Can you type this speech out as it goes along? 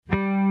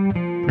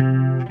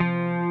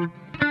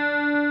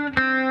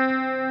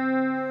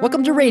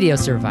Welcome to Radio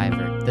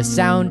Survivor, the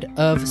sound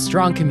of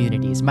strong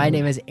communities. My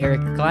name is Eric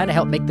Klein. I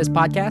help make this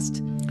podcast.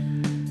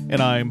 And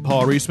I'm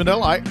Paul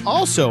Riesmandel. I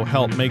also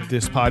help make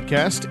this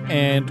podcast.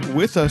 And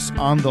with us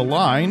on the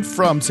line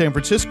from San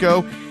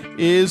Francisco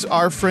is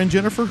our friend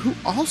Jennifer, who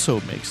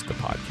also makes the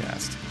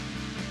podcast.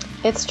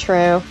 It's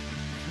true.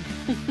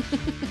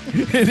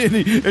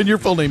 and your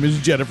full name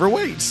is Jennifer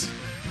Waits.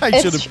 I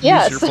should have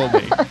used your full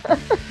name.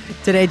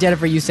 Today,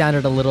 Jennifer, you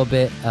sounded a little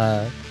bit...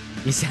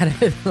 You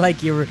sounded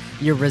like you're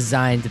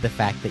resigned to the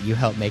fact that you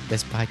help make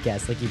this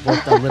podcast. Like you've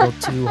worked a little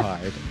too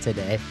hard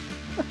today.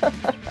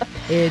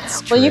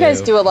 It's true. Well, you guys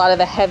do a lot of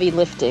the heavy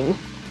lifting.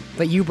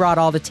 But you brought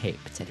all the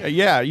tape today.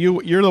 Yeah,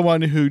 you're the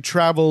one who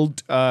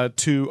traveled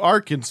to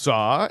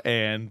Arkansas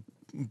and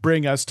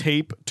bring us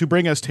tape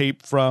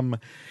from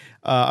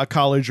a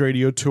college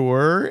radio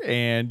tour,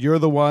 and you're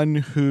the one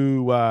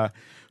who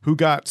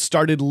got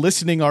started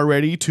listening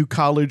already to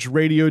College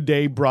Radio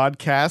Day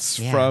broadcasts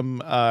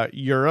from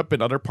Europe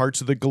and other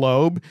parts of the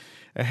globe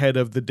ahead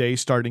of the day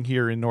starting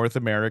here in North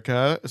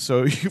America.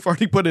 So you've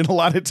already put in a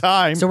lot of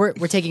time. So we're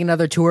taking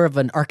another tour of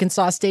an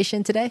Arkansas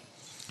station today?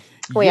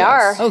 We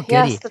are. Oh,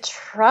 goody. Yes, the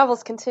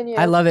travels continue.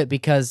 I love it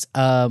because,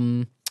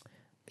 that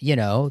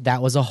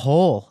was a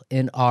hole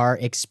in our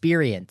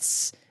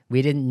experience.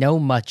 We didn't know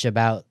much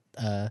about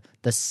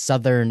the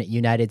southern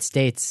United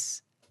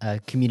States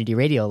community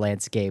radio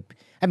landscape.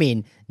 I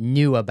mean,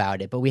 knew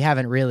about it, but we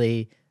haven't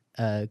really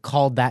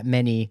called that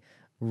many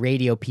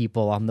radio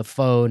people on the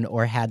phone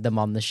or had them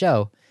on the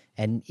show.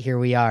 And here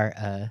we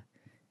are,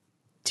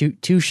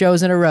 two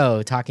shows in a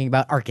row talking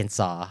about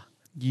Arkansas.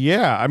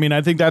 Yeah, I mean,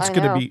 I think that's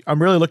going to be.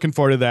 I'm really looking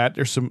forward to that.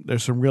 There's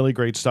some really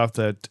great stuff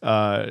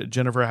that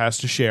Jennifer has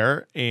to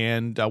share,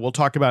 and we'll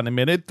talk about in a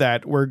minute.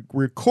 That we're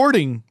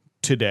recording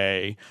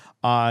today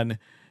on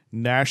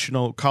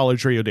National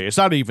College Radio Day. It's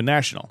not even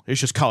national; it's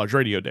just College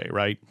Radio Day,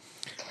 right?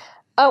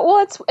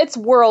 Well, it's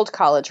World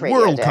College Radio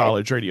Day. World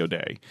College Radio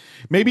Day.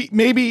 Maybe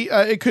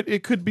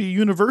it could be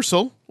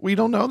universal. We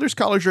don't know. There's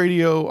college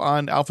radio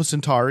on Alpha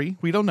Centauri.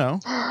 We don't know.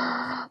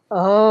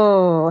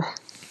 Oh,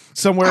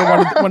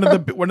 somewhere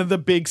one of the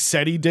big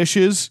SETI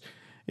dishes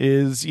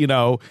is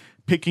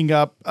picking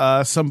up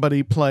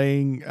somebody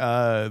playing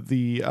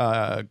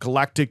the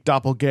galactic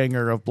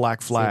doppelganger of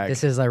Black Flag. See,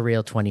 this is a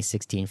real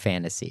 2016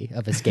 fantasy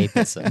of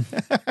escapism.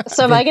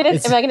 So am I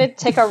gonna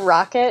take a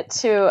rocket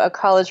to a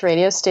college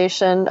radio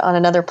station on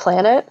another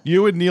planet?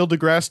 You and Neil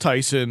deGrasse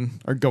Tyson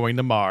are going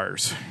to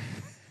Mars.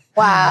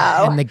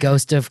 Wow. And the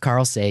ghost of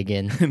Carl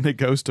Sagan. And the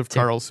ghost of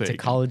Carl Sagan. To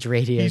college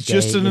radio. He's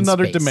just in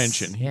another space.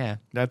 dimension. Yeah.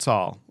 That's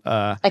all.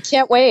 I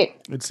can't wait.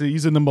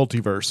 He's in the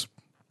multiverse.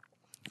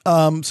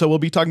 So we'll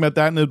be talking about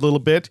that in a little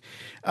bit.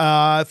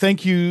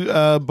 Thank you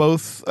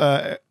both,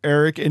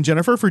 Eric and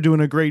Jennifer, for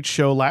doing a great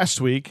show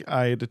last week.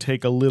 I had to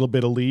take a little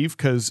bit of leave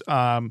because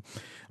I'm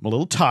a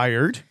little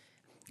tired.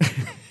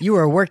 You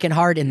were working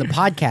hard in the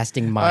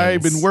podcasting mines.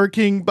 I've been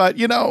working, but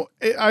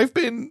I've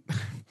been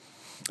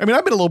a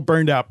little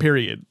burned out,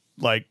 period,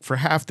 like for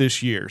half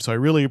this year. So I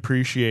really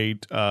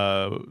appreciate,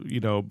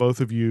 both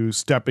of you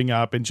stepping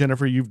up. And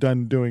Jennifer, you've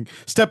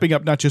stepping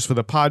up not just for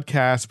the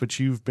podcast, but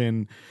you've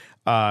been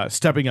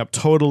stepping up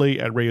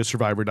totally at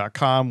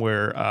radiosurvivor.com,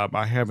 where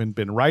I haven't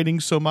been writing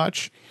so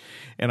much,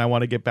 and I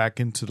want to get back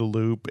into the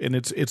loop. And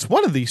it's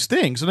one of these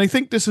things, and I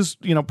think this is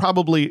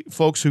probably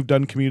folks who've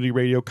done community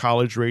radio,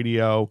 college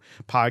radio,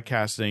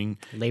 podcasting,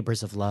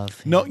 labors of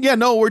love.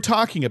 No, we're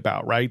talking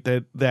about, right,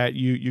 that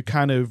you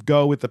kind of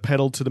go with the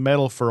pedal to the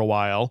metal for a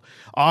while,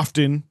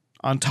 often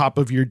on top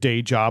of your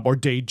day job or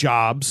day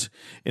jobs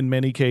in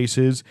many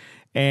cases,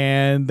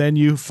 and then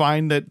you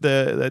find that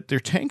their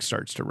tank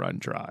starts to run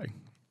dry.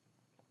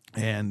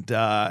 And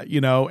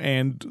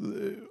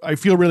and I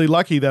feel really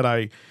lucky that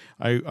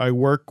I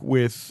work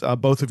with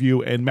both of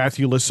you and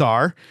Matthew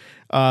Lasar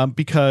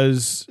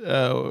because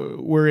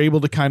we're able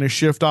to kind of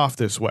shift off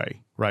this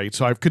way, right?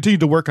 So I've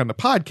continued to work on the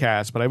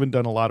podcast, but I haven't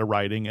done a lot of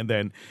writing. And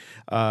then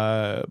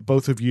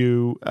both of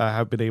you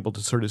have been able to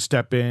sort of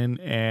step in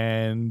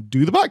and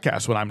do the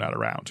podcast when I'm not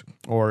around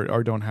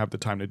or don't have the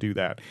time to do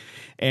that.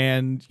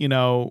 And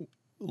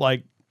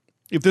like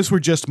if this were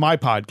just my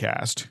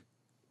podcast,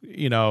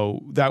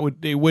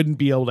 it wouldn't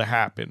be able to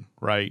happen,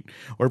 right?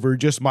 Or if it were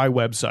just my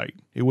website,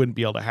 it wouldn't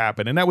be able to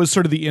happen. And that was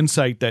sort of the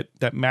insight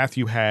that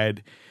Matthew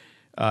had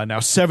now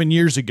 7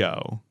 years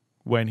ago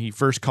when he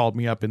first called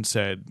me up and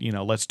said,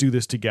 let's do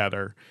this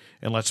together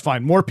and let's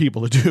find more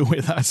people to do it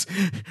with us,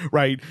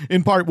 right?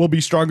 In part, we'll be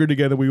stronger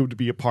together. We would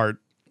be apart.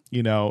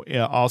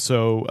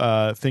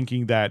 Also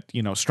thinking that,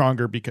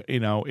 stronger because,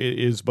 it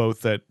is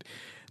both that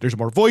there's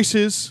more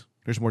voices,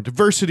 there's more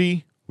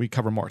diversity, we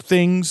cover more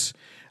things.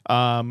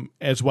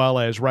 As well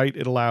as, right,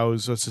 it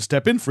allows us to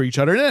step in for each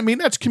other. And I mean,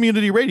 that's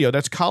community radio.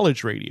 That's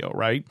college radio,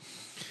 right?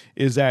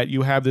 Is that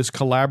you have this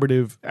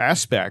collaborative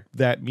aspect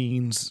that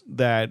means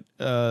that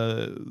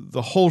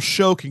the whole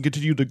show can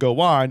continue to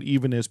go on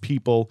even as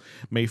people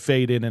may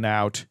fade in and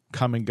out,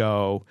 come and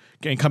go,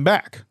 and come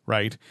back,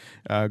 right?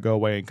 Go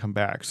away and come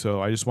back.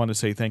 So I just want to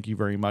say thank you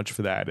very much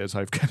for that as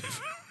I've kind of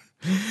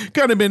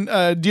kind of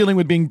been dealing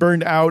with being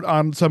burned out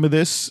on some of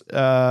this.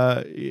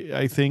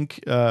 I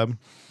think.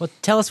 Well,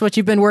 tell us what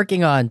you've been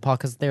working on, Paul,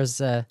 because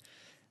there's a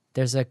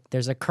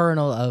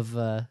kernel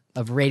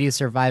of Radio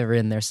Survivor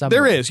in there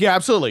somewhere. There is, yeah,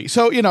 absolutely.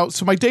 So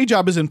so my day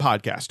job is in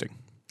podcasting,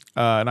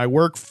 and I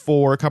work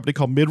for a company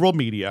called Midroll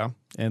Media,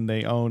 and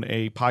they own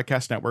a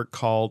podcast network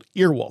called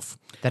Earwolf.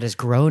 That has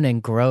grown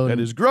and grown. That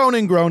has grown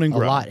and grown and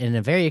grown. A lot in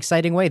a very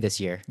exciting way this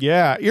year.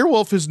 Yeah,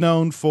 Earwolf is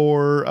known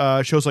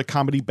for shows like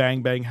Comedy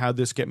Bang Bang, How'd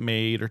This Get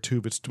Made, or two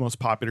of its most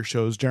popular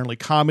shows, generally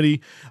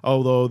comedy,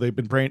 although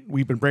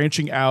we've been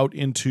branching out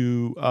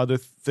into other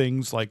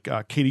things like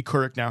Katie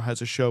Couric now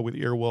has a show with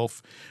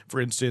Earwolf, for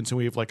instance, and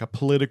we have like a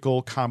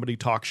political comedy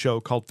talk show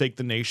called Fake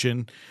the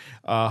Nation,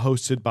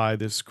 hosted by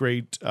this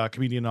great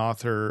comedian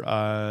author,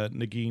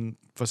 Nagin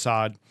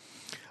Fassad.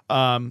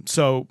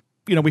 So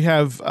we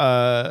have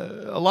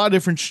a lot of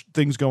different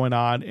things going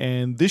on.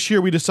 And this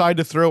year we decided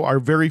to throw our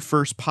very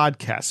first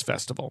podcast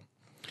festival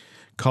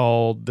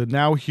called the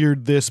Now Hear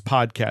This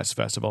Podcast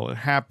Festival. It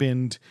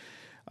happened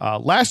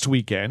last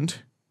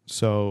weekend.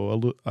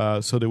 So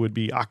there would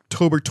be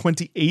October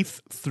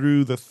 28th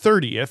through the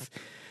 30th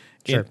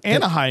in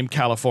Anaheim,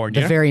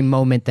 California. The very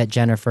moment that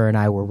Jennifer and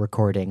I were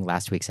recording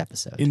last week's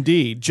episode.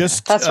 Indeed.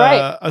 Just That's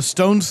right. A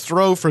stone's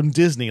throw from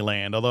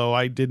Disneyland, although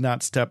I did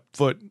not step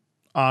foot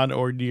on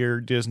or near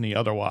Disney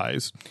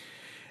otherwise,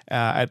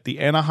 at the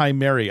Anaheim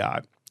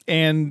Marriott.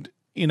 And,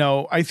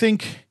 I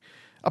think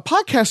a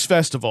podcast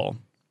festival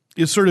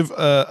is sort of,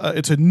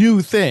 it's a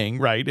new thing,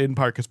 right? In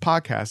part because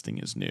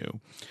podcasting is new.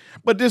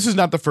 But this is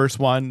not the first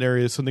one. There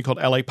is something called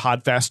LA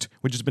Podfest,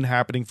 which has been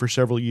happening for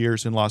several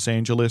years in Los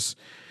Angeles,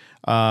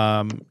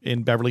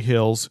 in Beverly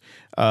Hills.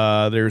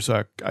 I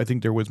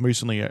think there was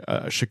recently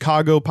a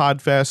Chicago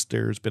Podfest.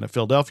 There's been a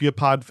Philadelphia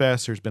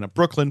Podfest. There's been a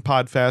Brooklyn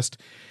Podfest.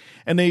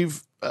 And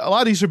a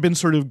lot of these have been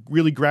sort of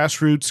really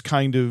grassroots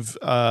kind of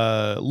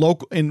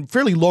local and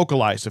fairly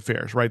localized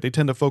affairs, right? They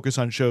tend to focus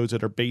on shows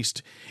that are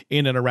based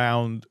in and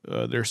around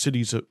their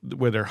cities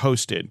where they're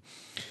hosted.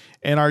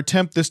 And our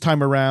attempt this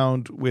time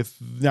around with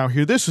Now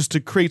Hear This is to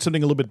create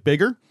something a little bit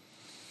bigger.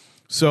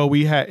 So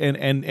we had,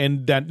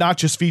 and that not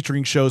just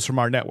featuring shows from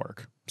our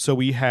network. So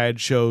we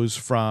had shows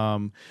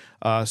from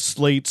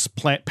Slate's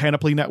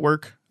Panoply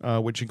Network,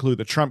 which include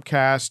the Trump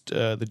Cast,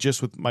 the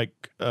Gist with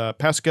Mike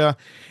Pesca,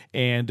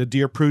 and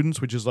Dear Prudence,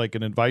 which is like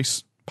an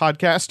advice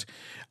podcast.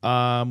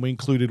 We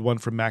included one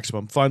from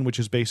Maximum Fun, which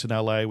is based in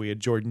LA. We had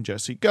Jordan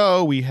Jesse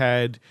Go. We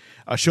had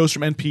shows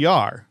from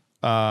NPR.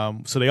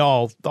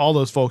 So all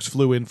those folks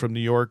flew in from New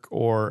York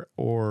or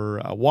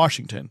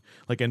Washington.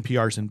 Like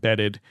NPR's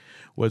Embedded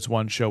was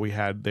one show we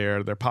had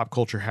there. Their Pop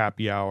Culture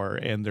Happy Hour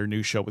and their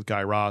new show with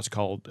Guy Raz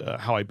called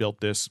How I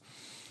Built This.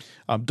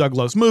 Doug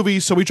Loves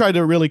Movies. So we tried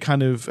to really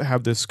kind of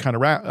have this kind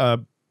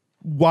of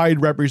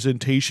wide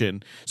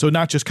representation. So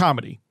not just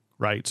comedy,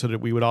 right? So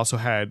that we would also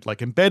had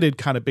like Embedded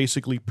kind of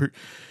basically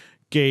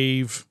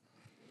gave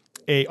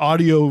a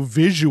audio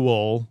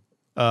visual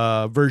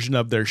version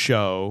of their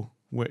show.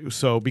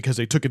 So because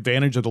they took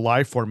advantage of the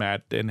live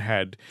format and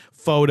had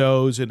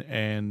photos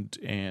and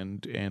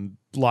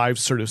live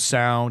sort of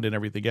sound and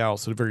everything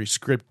else, so a very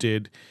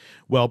scripted,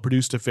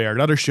 well-produced affair.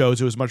 In other shows,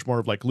 it was much more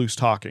of like loose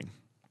talking.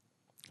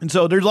 And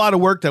so there's a lot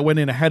of work that went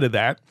in ahead of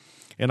that.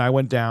 And I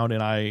went down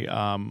and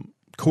I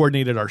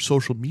coordinated our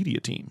social media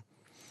team.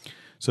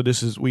 So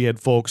we had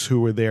folks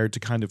who were there to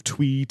kind of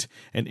tweet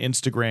and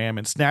Instagram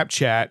and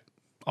Snapchat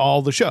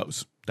all the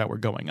shows that were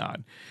going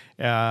on.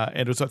 And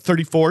it was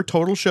 34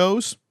 total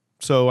shows.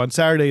 So on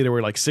Saturday, there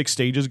were like 6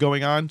 stages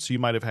going on. So you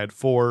might have had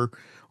 4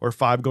 or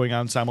 5 going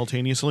on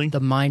simultaneously.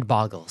 The mind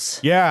boggles.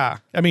 Yeah.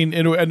 I mean,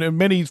 and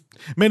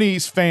many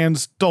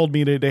fans told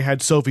me that they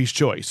had Sophie's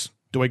choice.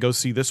 Do I go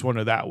see this one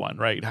or that one,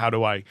 right? How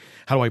do I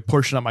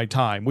portion up my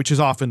time, which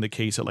is often the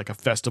case at like a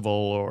festival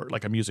or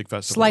like a music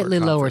festival. Slightly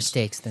lower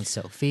stakes than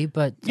Sophie,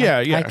 but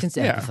I can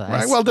empathize.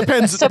 Right. Well, it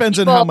depends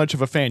on how much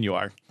of a fan you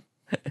are.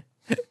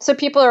 So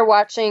people are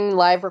watching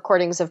live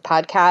recordings of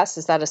podcasts.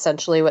 Is that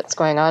essentially what's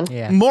going on?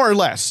 Yeah. More or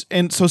less.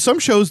 And so some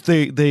shows,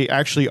 they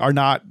actually are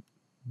not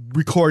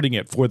recording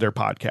it for their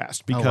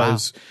podcast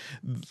because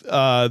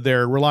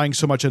they're relying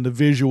so much on the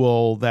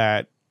visual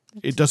that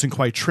it doesn't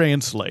quite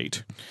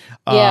translate.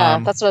 Yeah,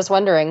 that's what I was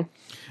wondering.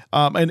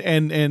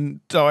 And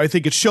so I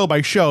think it's show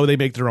by show, they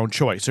make their own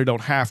choice. They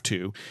don't have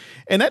to.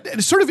 And that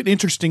is sort of an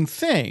interesting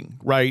thing,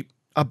 right,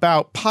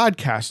 about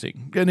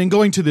podcasting. And in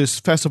going to this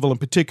festival in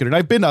particular, and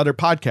I've been to other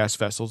podcast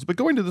festivals, but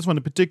going to this one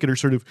in particular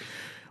sort of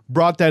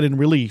brought that in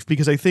relief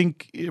because I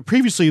think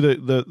previously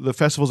the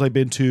festivals I've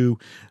been to,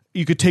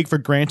 you could take for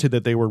granted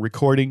that they were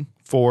recording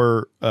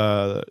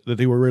that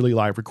they were really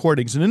live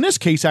recordings. And in this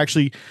case,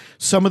 actually,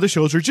 some of the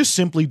shows are just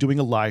simply doing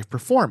a live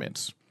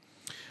performance.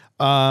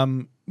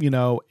 And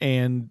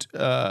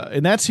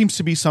that seems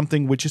to be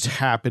something which is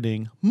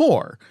happening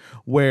more,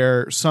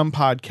 where some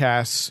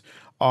podcasts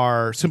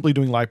are simply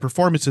doing live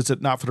performances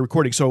that not for the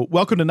recording. So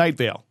Welcome to Night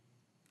Vale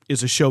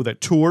is a show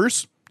that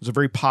tours. It's a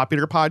very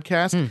popular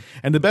podcast. And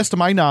to the best of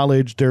my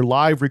knowledge, their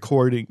live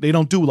recording, they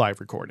don't do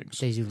live recordings.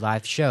 They do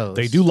live shows.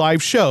 They do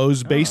live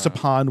shows based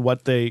upon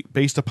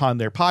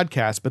their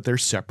podcast, but they're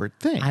separate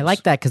things. I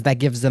like that because that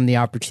gives them the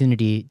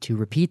opportunity to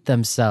repeat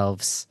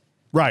themselves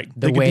right.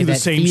 the They can way do the that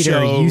same theater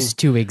show. used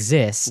to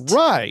exist.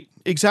 Right.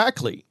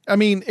 Exactly. I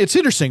mean, it's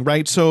interesting,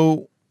 right?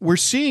 So we're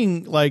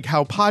seeing like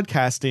how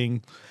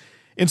podcasting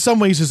in some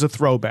ways is a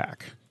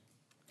throwback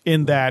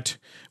in that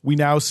we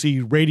now see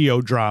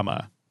radio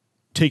drama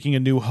taking a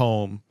new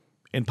home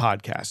in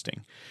podcasting.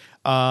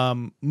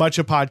 Much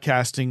of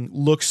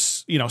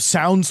podcasting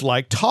sounds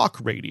like talk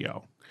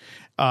radio.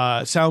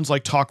 Sounds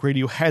like talk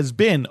radio has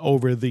been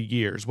over the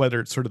years, whether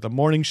it's sort of the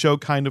morning show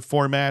kind of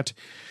format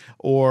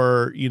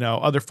or,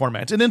 other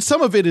formats. And then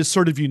some of it is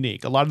sort of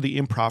unique. A lot of the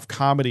improv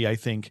comedy, I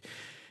think,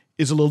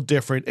 is a little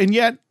different. And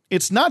yet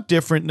it's not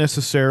different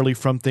necessarily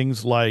from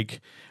things like,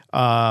 the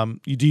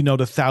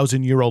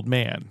 1,000-Year-Old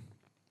Man,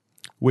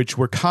 which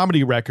were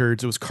comedy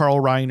records. It was Carl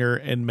Reiner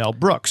and Mel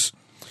Brooks,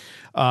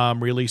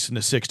 released in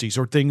the 60s,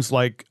 or things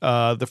like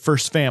The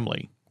First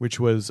Family, which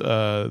was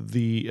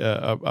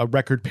a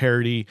record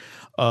parody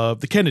of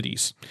the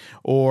Kennedys,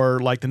 or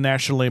like the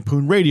National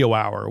Lampoon Radio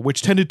Hour,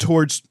 which tended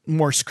towards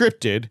more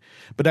scripted,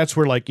 but that's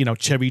where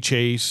Chevy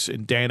Chase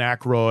and Dan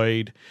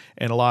Aykroyd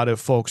and a lot of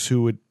folks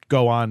who would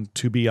go on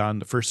to be on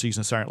the first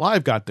season of Saturday Night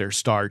Live got their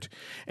start.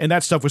 And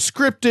that stuff was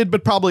scripted,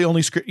 but probably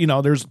only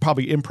there's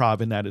probably improv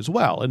in that as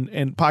well.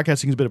 And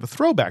podcasting is a bit of a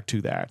throwback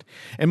to that.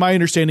 And my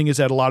understanding is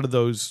that a lot of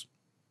those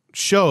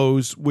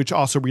shows, which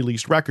also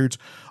released records,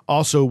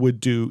 also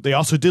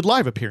did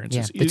live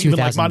appearances. Yeah, even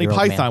like Monty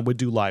Python Man. would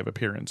do live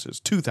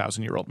appearances.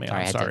 2,000-Year-Old Man.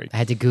 Sorry, I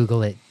had to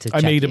Google it to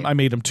check I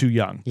made him too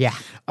young. Yeah.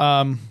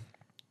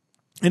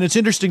 And it's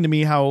interesting to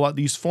me how a lot of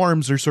these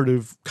forms are sort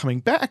of coming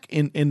back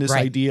in this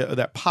Right. idea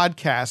that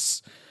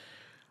podcasts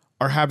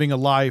are having a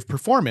live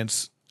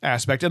performance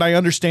aspect. And I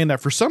understand that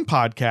for some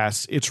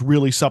podcasts, it's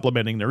really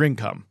supplementing their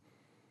income.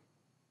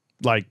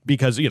 Like,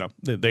 because,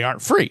 they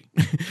aren't free.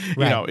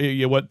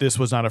 Right. This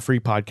was not a free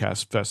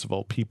podcast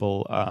festival.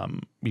 People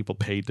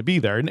paid to be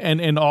there.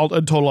 And all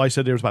in total, I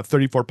said there was about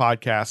 34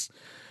 podcasts.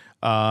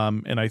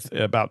 And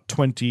about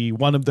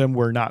 21 of them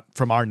were not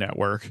from our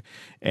network,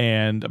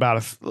 and about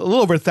a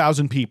little over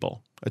 1,000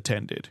 people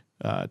attended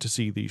to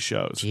see these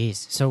shows.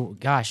 Jeez. So,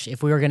 gosh,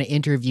 if we were going to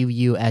interview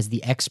you as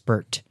the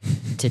expert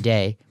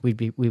today, we'd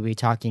be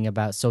talking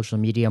about social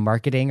media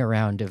marketing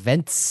around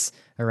events,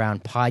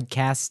 around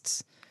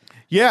podcasts.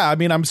 Yeah, I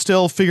mean, I'm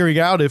still figuring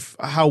out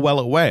how well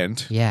it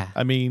went. Yeah.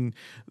 I mean,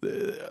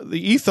 the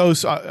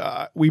ethos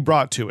we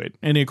brought to it,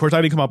 and of course,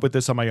 I didn't come up with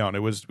this on my own. It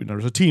was there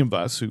was a team of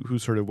us who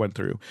sort of went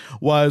through.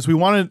 Was we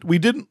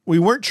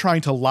weren't trying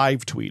to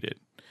live tweet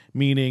it,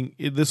 meaning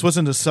this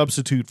wasn't a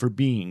substitute for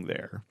being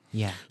there.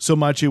 Yeah. So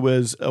much it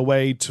was a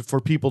way for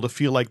people to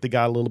feel like they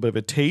got a little bit of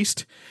a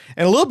taste,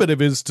 and a little bit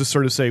of it is to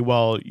sort of say,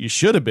 well, you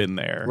should have been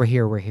there. We're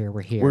here.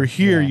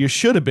 Yeah. You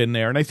should have been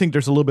there, and I think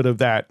there's a little bit of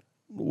that,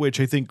 which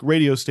I think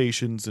radio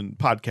stations and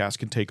podcasts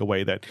can take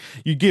away, that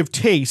you give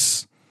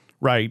tastes,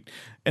 right?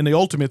 And the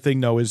ultimate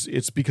thing, though, is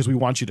it's because we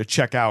want you to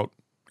check out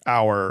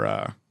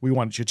our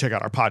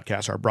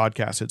podcast, our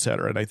broadcast, et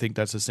cetera. And I think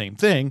that's the same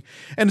thing.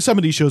 And some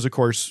of these shows, of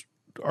course,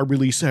 have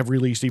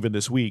released even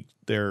this week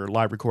their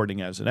live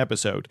recording as an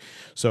episode.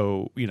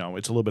 So,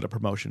 it's a little bit of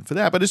promotion for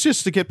that, but it's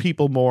just to get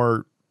people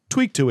more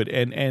tweaked to it.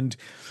 And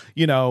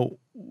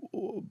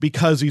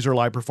because these are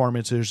live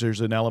performances, there's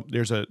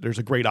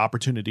a great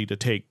opportunity to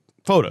take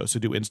photos, to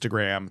do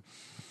Instagram,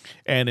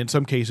 and in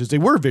some cases they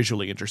were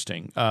visually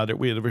interesting.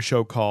 We had a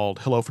show called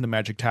Hello from the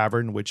Magic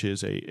Tavern, which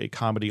is a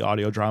comedy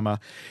audio drama,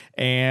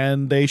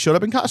 and they showed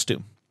up in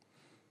costume,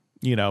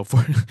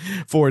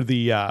 for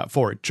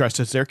it, dressed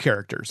as their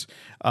characters.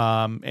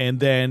 And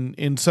then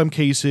in some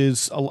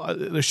cases,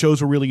 the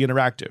shows were really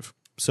interactive,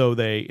 so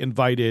they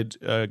invited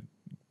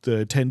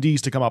the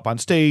attendees to come up on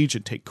stage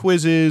and take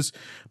quizzes,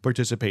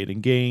 participate in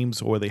games,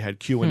 or they had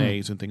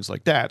Q&As and things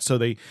like that. So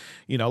they,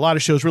 a lot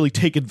of shows really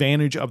take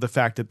advantage of the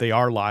fact that they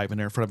are live and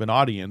they're in front of an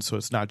audience. So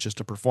it's not just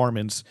a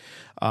performance,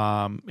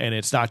 and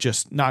it's not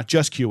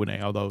just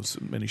Q&A, although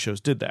many shows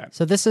did that.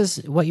 So this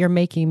is what you're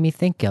making me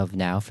think of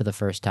now for the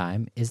first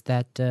time, is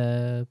that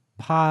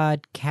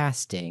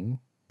podcasting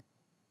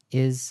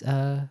is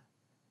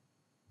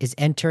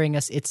entering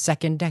its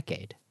second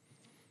decade.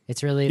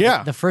 It's really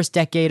the first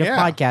decade of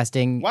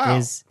podcasting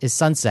is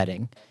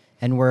sunsetting,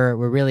 and we're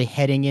really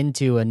heading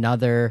into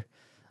another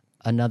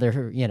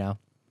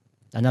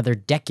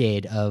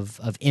decade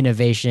of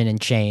innovation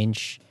and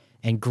change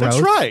and growth.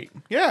 That's right.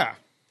 Yeah.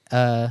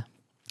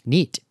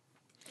 Neat.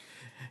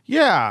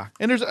 Yeah,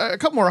 and there's a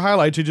couple more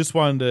highlights I just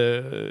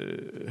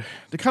wanted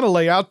to kind of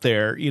lay out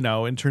there,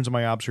 in terms of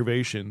my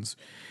observations,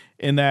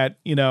 in that,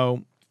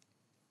 one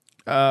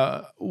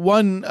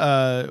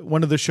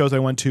of the shows I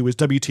went to was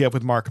WTF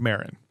with Mark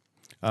Maron.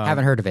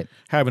 Haven't heard of it.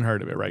 Haven't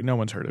heard of it, right? No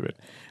one's heard of it.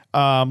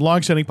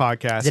 Long-standing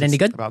podcast. Is it any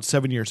good? About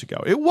 7 years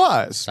ago. It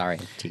was. Sorry,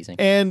 teasing.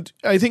 And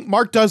I think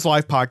Mark does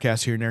live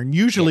podcasts here and there, and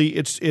usually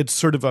it's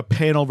sort of a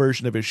panel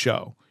version of his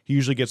show. He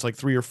usually gets like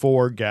 3 or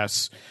 4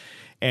 guests,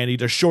 and he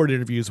does short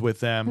interviews with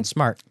them,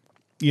 Smart.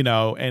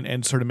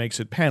 and sort of makes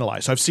it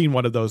panelized. So I've seen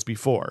one of those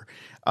before.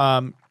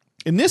 In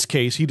this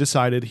case, he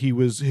decided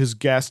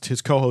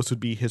his co-host would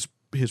be his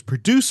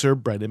producer,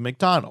 Brendan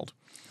McDonald.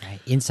 Right.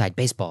 Inside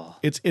baseball.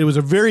 It was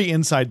a very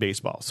inside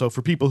baseball. So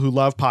for people who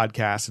love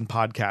podcasts and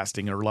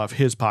podcasting or love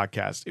his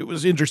podcast, it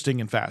was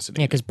interesting and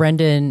fascinating. Yeah, because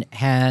Brendan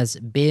has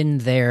been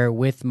there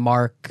with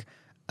Mark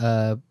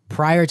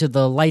prior to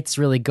the lights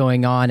really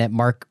going on at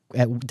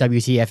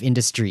WTF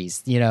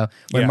Industries.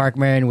 When Mark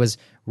Maron was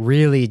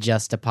really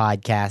just a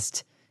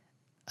podcast.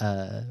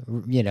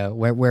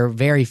 Where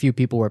very few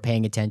people were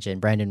paying attention.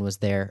 Brendan was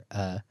there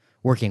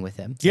working with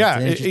him. So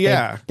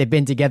they've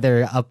been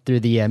together up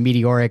through the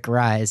meteoric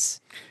rise.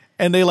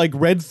 And they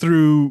read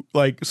through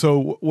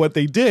so what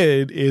they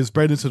did is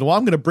Brendan said, well,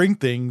 I'm going to bring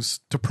things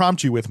to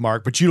prompt you with,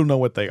 Mark, but you don't know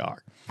what they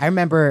are. I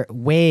remember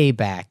way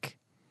back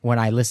when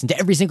I listened to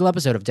every single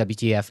episode of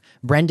WTF,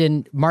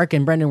 Mark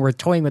and Brendan were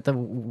toying with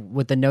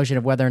the notion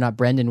of whether or not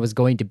Brendan was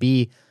going to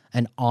be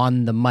an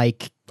on the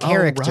mic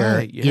character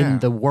in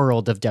the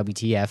world of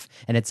WTF.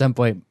 And at some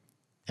point,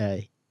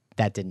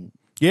 that didn't.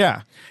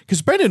 Yeah,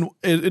 because Brendan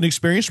is an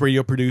experienced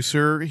radio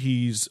producer.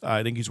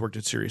 I think he's worked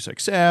at Sirius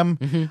XM.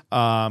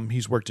 Mm-hmm.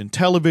 He's worked in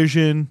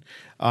television.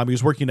 He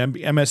was working at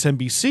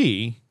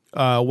MSNBC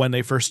when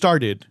they first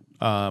started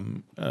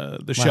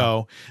the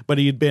show. But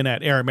he had been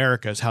at Air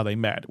America is how they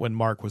met when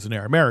Mark was an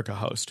Air America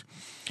host.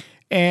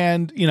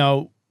 And,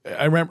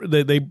 I remember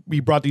he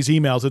brought these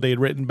emails that they had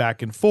written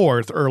back and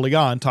forth early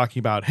on talking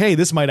about, hey,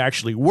 this might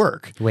actually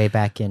work. Way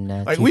back in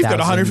we've got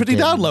 150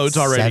 downloads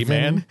already,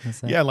 man.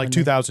 Yeah,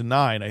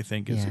 2009, I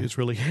think, is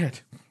really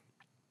hit.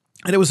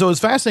 And it was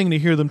fascinating to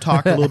hear them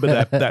talk a little bit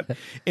of that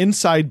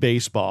inside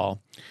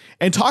baseball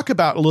and talk a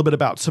little bit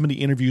about some of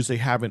the interviews they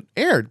haven't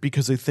aired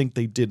because they think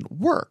they didn't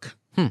work.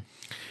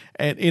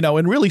 And,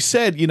 and really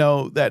said,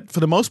 that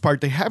for the most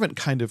part, they haven't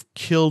kind of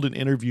killed an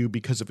interview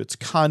because of its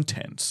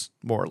contents,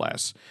 more or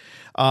less.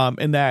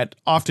 And that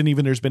often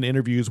even there's been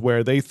interviews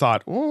where they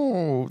thought,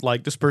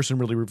 this person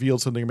really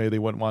revealed something, maybe they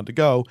wouldn't want to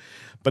go.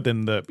 But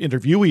then the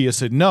interviewee has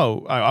said,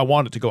 no, I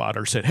want it to go out,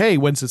 or said, hey,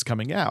 when's this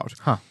coming out?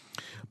 Huh.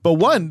 But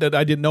one that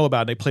I didn't know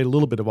about, and I played a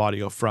little bit of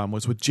audio from,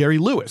 was with Jerry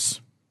Lewis.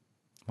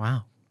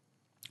 Wow.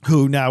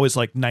 Who now is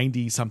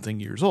 90-something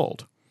years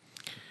old.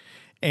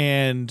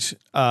 And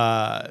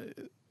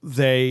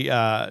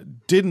they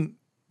didn't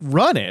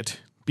run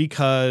it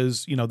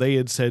because, they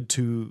had said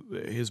to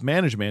his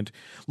management,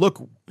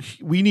 look,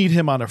 we need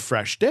him on a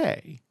fresh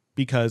day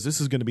because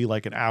this is going to be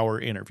an hour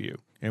interview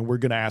and we're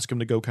going to ask him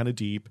to go kind of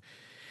deep.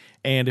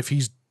 And if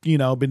he's,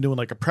 been doing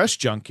a press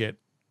junket,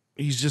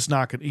 he's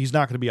not going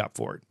to be up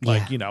for it.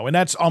 And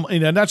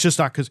that's just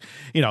not because,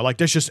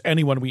 that's just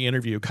anyone we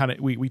interview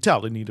we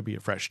tell they need to be a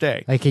fresh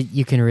day.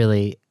 You can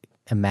really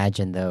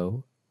imagine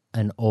though,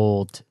 an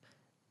old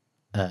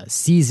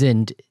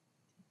seasoned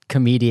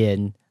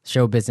comedian,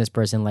 show business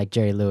person like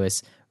Jerry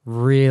Lewis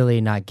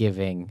really not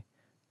giving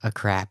a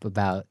crap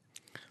about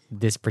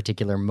this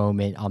particular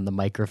moment on the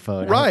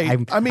microphone. Right.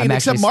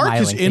 Except Mark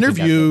has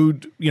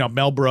interviewed,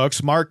 Mel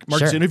Brooks.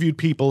 Mark's interviewed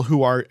people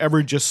who are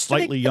ever just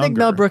slightly younger. I think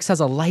Mel Brooks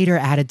has a lighter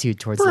attitude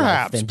towards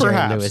life than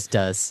Jerry Lewis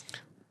does.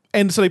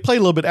 And so they play a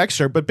little bit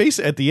extra, but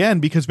basically at the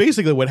end, because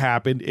basically what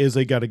happened is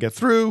they got to get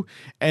through,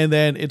 and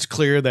then it's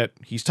clear that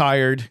he's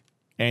tired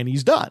and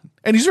he's done.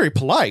 And he's very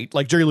polite.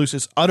 Jerry Lewis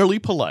is utterly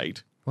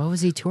polite. What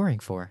was he touring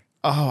for?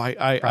 Oh,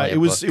 it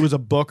was a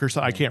book or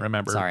something. I can't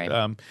remember. Sorry.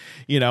 And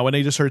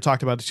they just sort of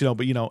talked about it,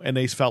 and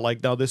they felt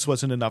like, no, this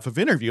wasn't enough of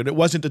an interview. And it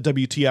wasn't a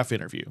WTF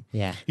interview.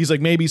 Yeah. He's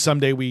like, maybe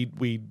someday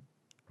we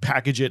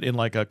package it in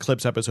a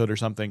Clips episode or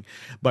something.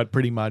 But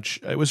pretty much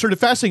it was sort of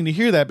fascinating to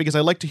hear that because I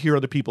like to hear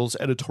other people's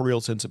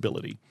editorial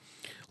sensibility.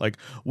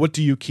 What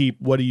do you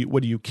keep? What do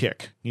you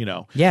kick?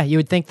 Yeah, you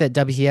would think that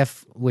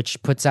WTF,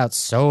 which puts out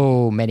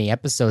so many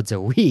episodes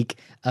a week,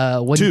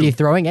 wouldn't be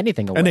throwing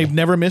anything away. And they've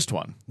never missed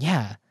one.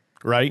 Yeah.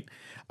 Right?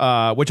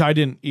 Which I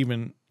didn't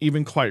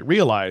even quite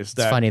realize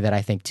that. It's funny that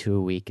I think 2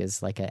 a week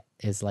is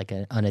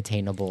an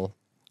unattainable.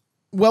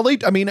 Well,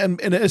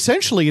 and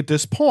essentially at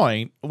this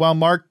point, while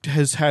Mark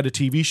has had a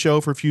TV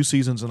show for a few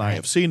seasons on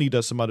IFC and he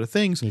does some other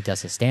things. He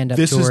does a stand-up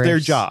This tours. is their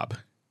job,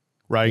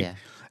 right? Yeah.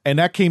 And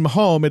that came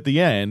home at the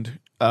end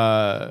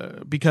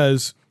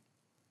because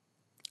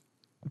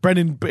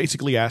Brendan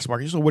basically asked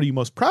Mark, so what are you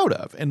most proud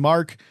of? And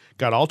Mark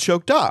got all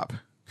choked up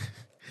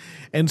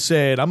and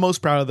said, I'm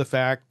most proud of the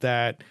fact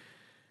that,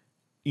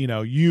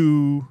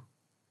 you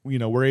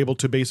were able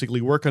to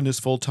basically work on this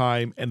full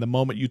time. And the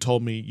moment you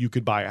told me you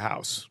could buy a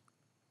house.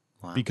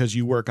 Wow. Because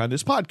you work on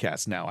this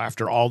podcast now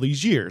after all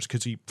these years,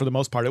 because for the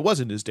most part, it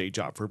wasn't his day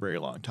job for a very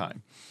long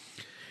time.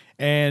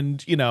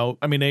 And,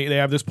 they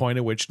have this point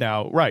at which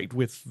now, right,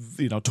 with,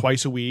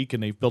 twice a week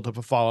and they've built up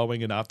a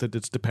following enough that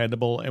it's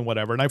dependable and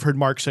whatever. And I've heard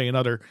Mark say in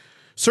other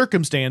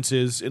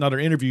circumstances, in other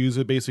interviews,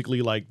 that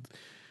basically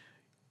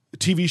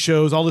TV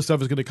shows, all this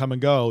stuff is going to come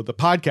and go. The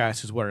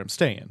podcast is where I'm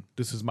staying.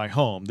 This is my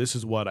home. This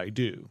is what I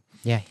do.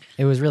 Yeah.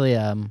 It was really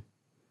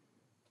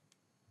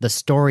the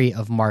story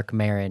of Mark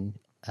Maron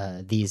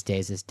these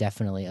days is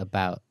definitely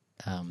about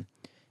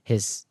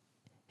his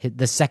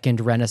the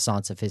second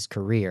renaissance of his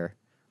career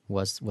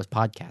was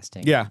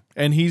podcasting. Yeah,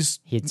 and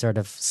he'd sort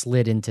of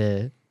slid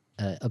into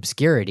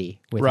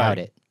obscurity without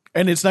it.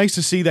 And it's nice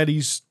to see that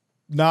he's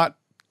not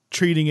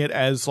treating it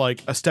as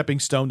like a stepping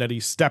stone that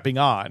he's stepping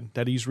on,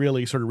 that he's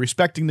really sort of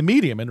respecting the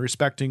medium and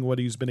respecting what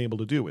he's been able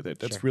to do with it.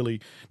 That's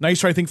really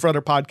nice, I think, for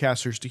other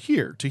podcasters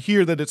to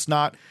hear that it's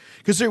not,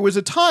 because there was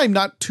a time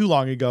not too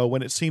long ago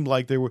when it seemed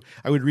like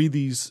I would read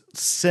these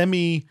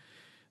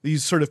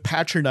sort of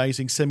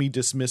patronizing,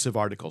 semi-dismissive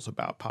articles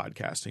about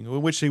podcasting,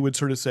 in which they would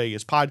sort of say,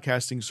 is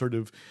podcasting sort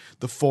of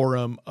the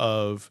forum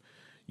of,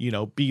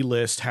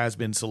 B-list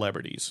has-been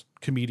celebrities,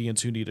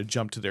 comedians who need to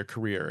jump to their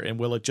career, and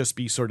will it just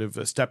be sort of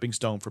a stepping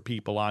stone for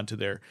people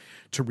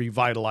to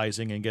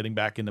revitalizing and getting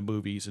back into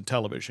movies and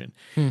television?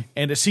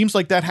 And it seems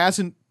like that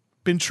hasn't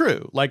been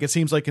true. Like, it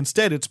seems like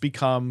instead it's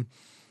become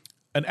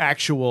an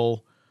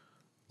actual,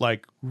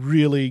 like,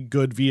 really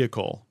good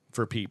vehicle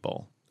for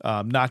people.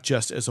 Not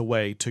just as a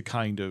way to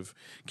kind of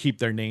keep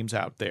their names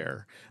out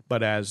there,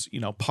 but as,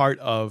 part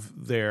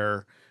of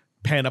their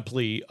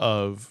panoply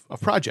of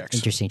projects.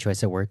 Interesting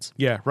choice of words.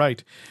 Yeah,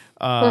 right.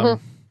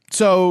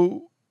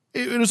 So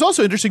it was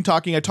also interesting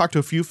talking. I talked to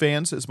a few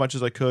fans as much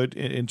as I could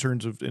in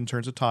terms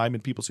of time,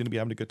 and people seem to be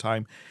having a good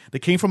time. They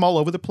came from all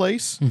over the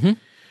place.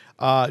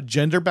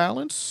 Gender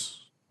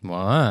balance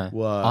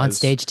was on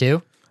stage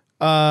too.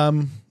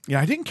 Yeah,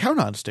 I didn't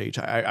count on stage.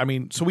 I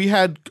mean, so we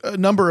had a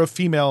number of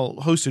female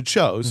hosted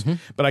shows,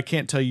 but I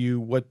can't tell you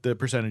what the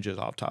percentage is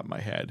off the top of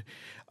my head.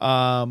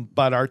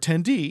 But our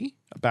attendee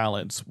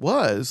balance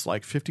was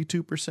like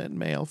 52%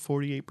 male,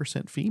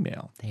 48%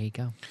 female. There you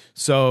go.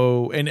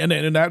 So, and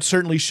that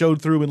certainly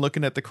showed through in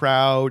looking at the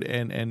crowd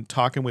and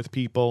talking with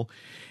people.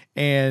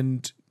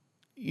 And,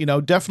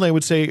 definitely I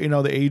would say,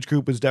 the age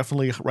group was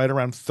definitely right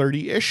around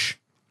 30-ish.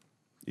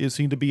 It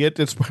seemed to be it.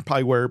 That's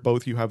probably where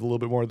both you have a little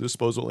bit more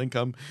disposable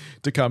income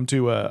to come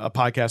to a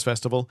podcast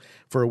festival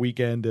for a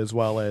weekend, as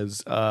well as,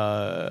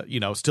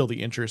 still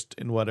the interest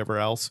in whatever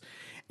else.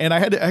 And I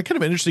had kind of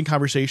an interesting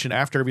conversation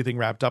after everything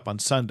wrapped up on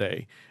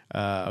Sunday.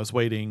 I was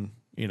waiting,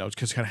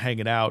 just kind of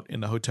hanging out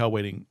in the hotel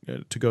waiting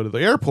to go to the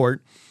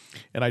airport.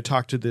 And I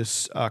talked to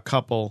this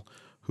couple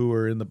who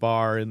were in the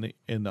bar in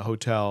the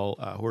hotel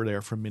who were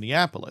there from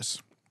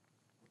Minneapolis.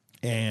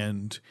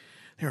 And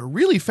they were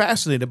really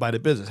fascinated by the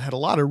business, had a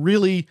lot of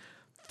really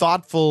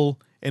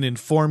thoughtful and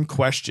informed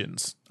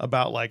questions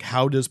about, like,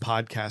 how does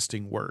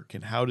podcasting work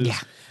and how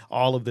does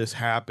all of this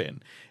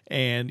happen?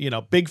 And,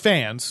 big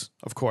fans,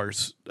 of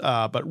course,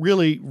 but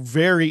really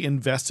very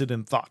invested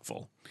and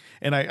thoughtful.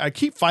 And I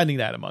keep finding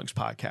that amongst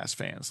podcast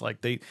fans.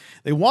 Like, they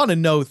want to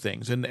know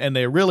things and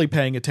they're really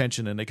paying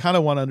attention, and they kind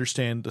of want to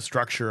understand the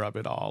structure of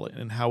it all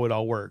and how it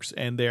all works.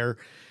 And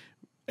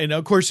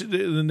of course,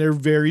 they're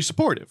very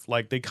supportive.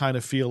 Like, they kind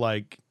of feel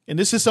like, and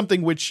this is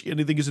something which I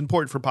think is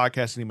important for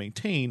podcasting to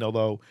maintain,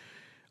 although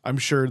I'm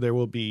sure there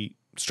will be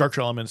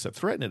structural elements that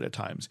threaten it at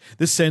times.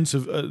 This sense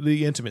of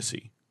the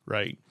intimacy,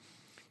 right?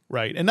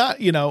 Right. And not,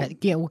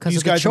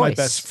 these guys are my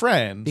best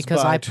friends.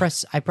 Because I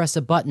press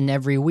a button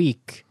every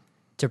week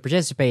to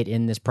participate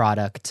in this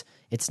product.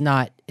 It's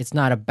not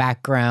a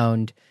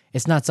background.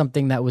 It's not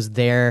something that was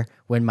there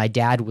when my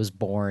dad was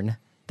born,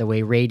 the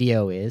way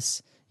radio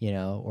is,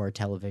 or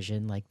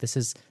television. Like, this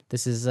is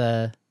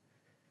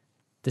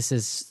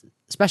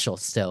special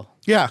still.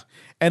 Yeah.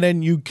 And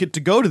then you get to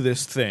go to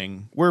this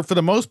thing where, for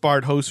the most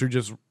part, hosts are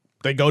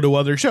they go to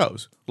other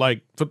shows.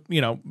 Like,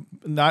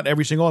 not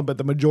every single one, but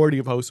the majority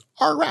of hosts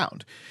are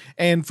around.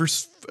 And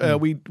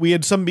we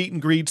had some meet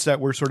and greets that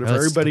were sort of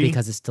everybody.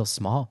 Because it's still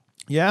small.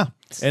 Yeah.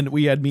 And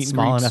we had meet and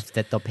greets. Small enough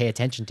that they'll pay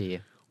attention to you.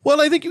 Well,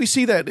 I think we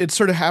see that it's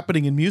sort of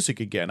happening in music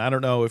again. I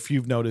don't know if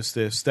you've noticed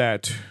this,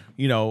 that,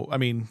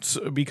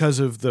 because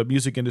of the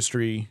music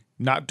industry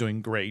not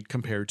doing great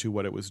compared to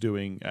what it was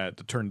doing at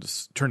the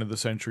turn of the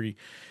century,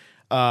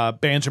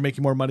 bands are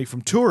making more money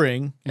from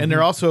touring, and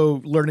they're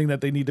also learning that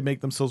they need to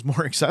make themselves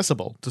more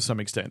accessible to some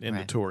extent in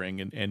the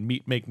touring, and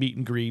make meet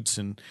and greets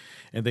and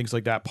things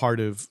like that part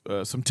of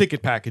some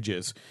ticket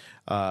packages,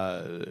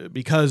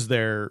 because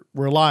they're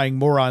relying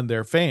more on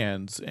their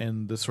fans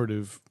and the sort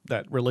of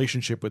that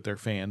relationship with their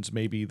fans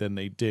maybe than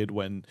they did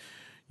when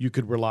you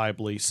could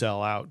reliably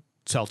sell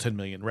 10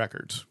 million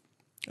records.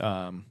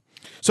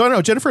 So I don't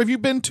know, Jennifer, have you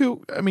been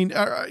to,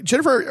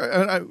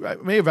 Jennifer, I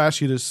may have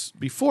asked you this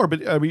before,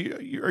 but are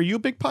you a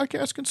big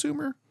podcast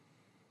consumer?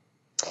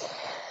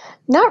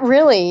 Not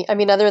really.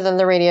 Other than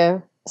the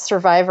Radio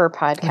Survivor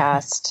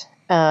podcast.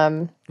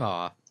 And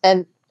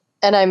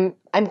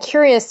I'm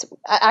curious,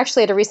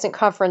 actually at a recent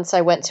conference,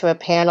 I went to a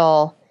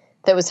panel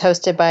that was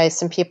hosted by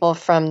some people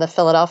from the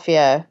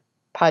Philadelphia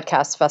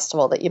Podcast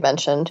Festival that you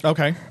mentioned.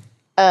 Okay.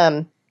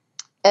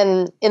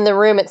 And in the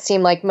room, it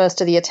seemed like most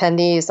of the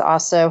attendees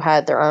also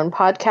had their own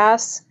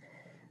podcasts.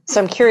 So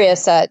I'm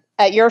curious, at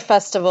your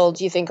festival,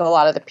 do you think a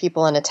lot of the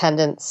people in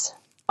attendance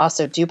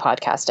also do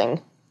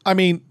podcasting?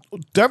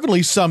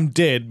 Definitely some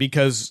did,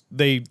 because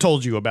they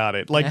told you about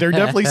it. Like, there are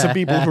definitely some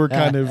people who are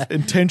kind of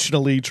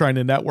intentionally trying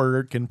to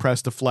network and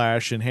press the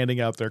flash and handing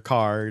out their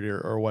card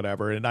or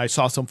whatever. And I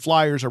saw some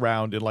flyers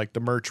around in, like, the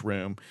merch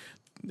room,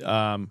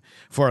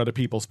 for other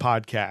people's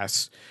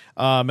podcasts.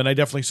 And I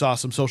definitely saw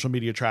some social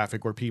media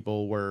traffic where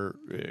people were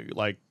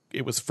like,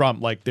 it was from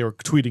like they were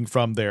tweeting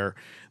from their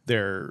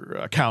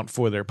account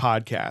for their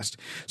podcast.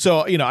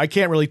 So, I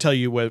can't really tell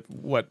you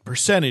what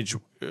percentage,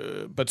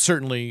 but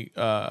certainly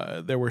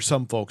there were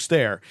some folks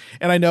there.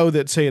 And I know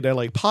that, say, at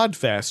LA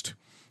Podfest,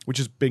 which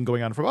has been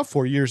going on for about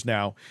 4 years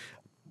now,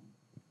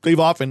 they've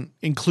often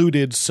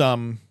included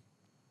some,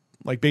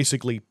 like,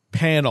 basically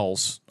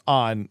panels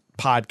on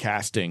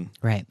podcasting,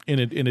 right?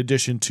 In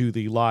addition to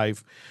the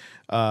live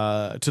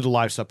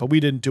stuff. But we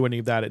didn't do any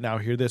of that at Now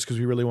Hear This because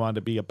we really wanted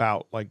to be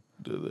about like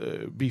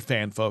be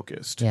fan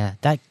focused. Yeah,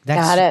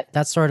 Got it.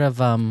 that's sort of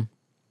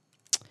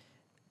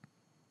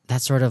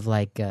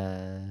like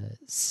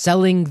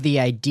selling the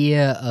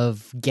idea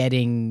of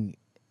getting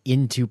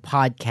into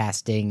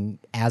podcasting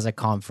as a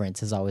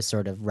conference has always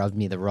sort of rubbed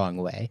me the wrong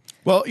way.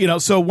 Well,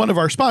 so one of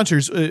our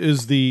sponsors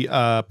is the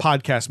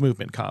Podcast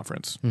Movement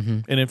Conference,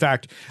 and in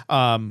fact,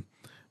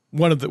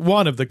 one of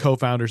the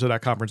co-founders of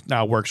that conference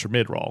now works for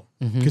Midroll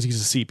because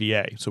he's a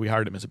CPA. So we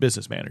hired him as a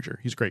business manager.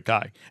 He's a great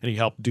guy, and he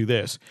helped do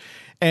this.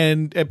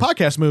 And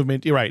Podcast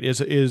Movement, you're right,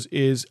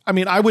 is I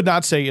mean, I would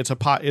not say it's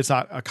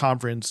not a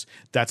conference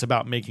that's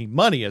about making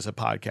money as a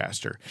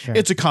podcaster. Sure.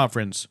 It's a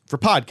conference for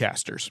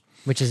podcasters.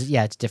 Which is,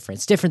 it's different.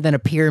 It's different than a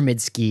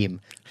pyramid scheme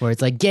where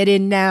it's like, get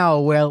in now.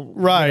 Well,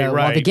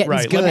 while the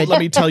getting's good. Let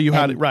me tell you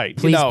how to, right.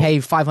 Please pay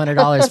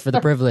 $500 for the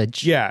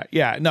privilege.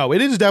 Yeah. No,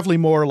 it is definitely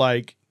more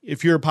like,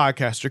 if you're a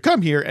podcaster,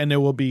 come here, and there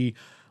will be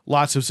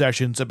lots of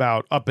sessions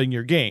about upping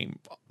your game.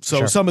 So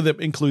Sure. Some of it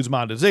includes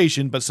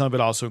monetization, but some of it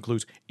also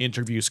includes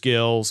interview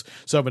skills.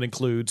 Some of it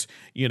includes,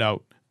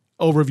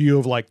 overview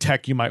of like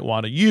tech you might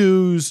want to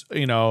use,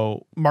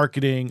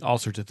 marketing, all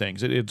sorts of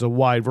things. It's a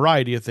wide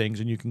variety of things,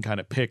 and you can kind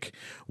of pick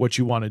what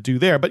you want to do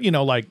there. But,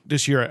 like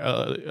this year,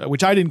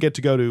 which I didn't get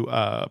to go to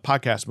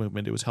Podcast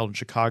Movement. It was held in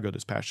Chicago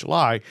this past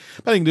July.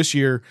 But I think this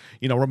year,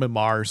 Roman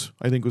Mars,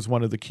 I think, was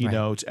one of the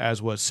keynotes,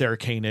 as was Sarah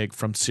Koenig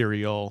from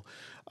Serial.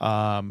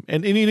 And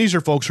these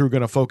are folks who are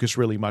going to focus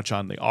really much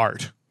on the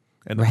art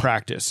and the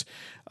practice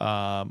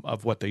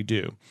of what they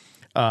do.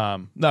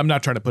 I'm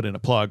not trying to put in a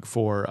plug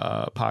for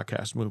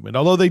Podcast Movement,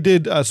 although they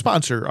did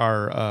sponsor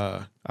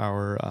our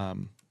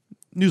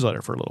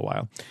newsletter for a little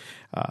while.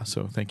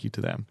 So thank you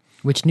to them.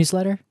 Which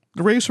newsletter?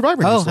 The Radio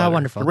Survivor Oh, newsletter. how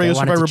wonderful. The Radio I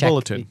wanted to Survivor check.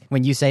 Bulletin.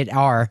 When you said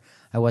R,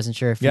 I wasn't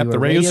sure if you were the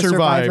Radio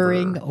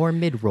Survivoring or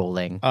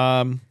mid-rolling.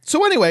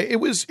 So anyway, it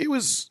was it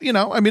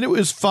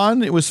was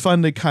fun. It was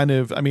fun to kind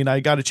of, I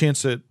got a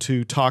chance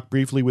to talk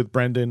briefly with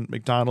Brendan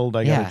McDonald.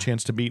 I got a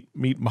chance to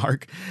meet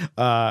Mark,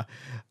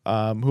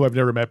 who I've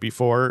never met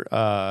before,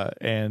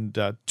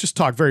 and just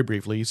talk very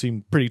briefly. He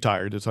seemed pretty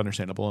tired. It's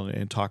understandable,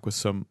 and talk with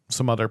some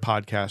other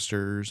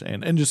podcasters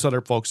and just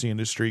other folks in the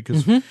industry,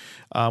 because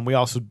we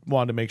also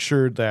wanted to make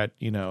sure that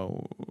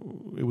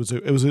it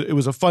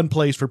was a fun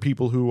place for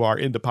people who are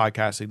into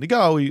podcasting to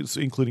go,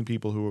 including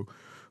people who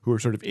are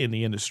sort of in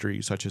the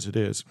industry, such as it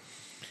is.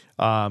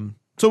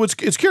 So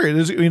it's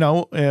curious,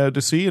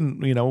 to see,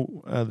 and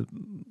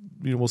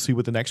we'll see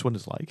what the next one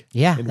is like.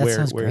 Yeah, and that where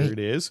sounds great. it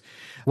is.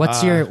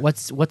 What's the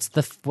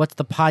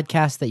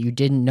podcast that you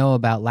didn't know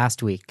about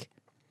last week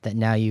that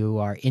now you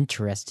are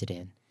interested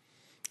in?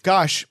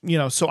 Gosh,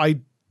 so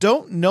I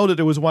don't know that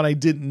there was one I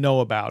didn't know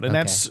about, and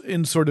Okay. that's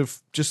in sort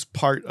of just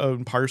part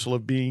and parcel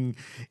of being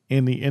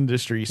in the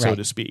industry, so Right.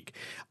 to speak.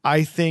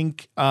 I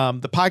think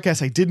the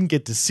podcast I didn't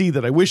get to see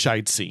that I wish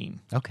I'd seen,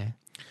 Okay.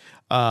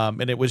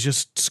 and it was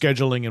just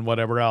scheduling and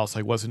whatever else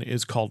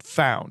is called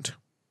Found.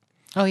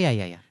 Oh, yeah.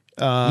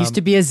 Used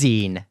to be a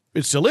zine.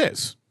 It still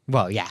is.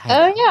 Well, yeah.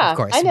 Oh, know, yeah. Of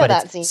course. I know but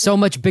that it's zine. so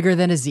much bigger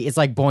than a zine. It's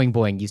like Boing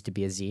Boing used to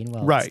be a zine.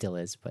 Well, Right. it still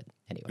is, but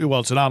anyway. Well,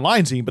 it's an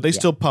online zine, but they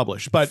still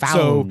publish. But Found.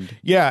 so,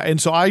 yeah.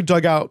 And so I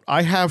dug out,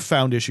 I have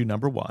Found issue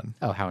number 1.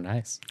 Oh, how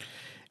nice.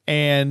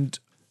 And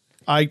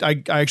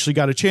I actually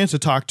got a chance to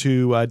talk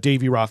to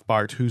Davey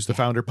Rothbart, who's the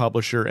founder,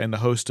 publisher, and the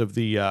host of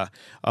the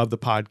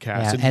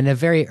podcast. Yeah, and a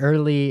very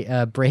early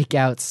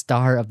breakout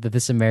star of the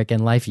This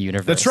American Life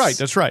universe.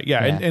 That's right.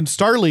 Yeah. Yeah. And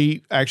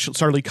Starlee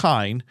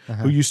Kine,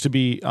 who used to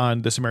be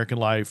on This American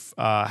Life,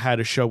 had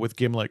a show with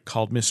Gimlet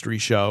called Mystery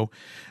Show.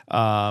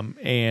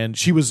 And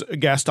she was a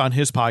guest on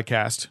his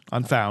podcast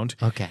on Found.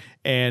 Okay.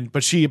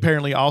 But she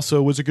apparently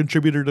also was a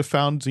contributor to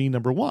Found Zine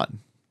number 1.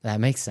 That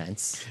makes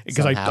sense.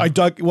 Because somehow. I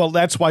dug, well,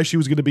 that's why she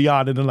was going to be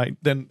on. And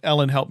then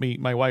Ellen helped me,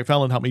 my wife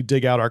Ellen helped me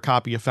dig out our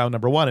copy of Found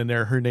number 1, and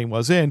there her name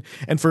was in.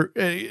 And for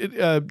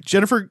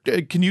Jennifer,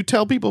 can you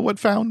tell people what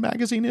Found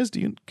magazine is?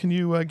 Can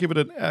you give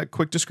it a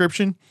quick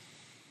description?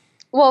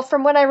 Well,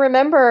 from what I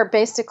remember,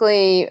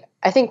 basically,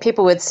 I think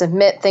people would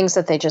submit things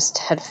that they just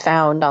had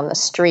found on the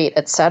street,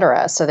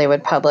 etc. So they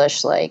would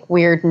publish like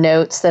weird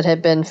notes that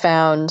had been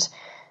found.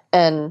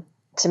 And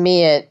to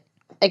me, it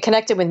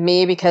connected with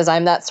me because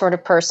I'm that sort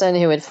of person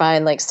who would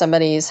find like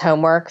somebody's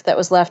homework that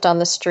was left on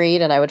the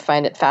street, and I would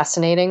find it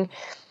fascinating.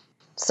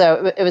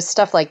 So it was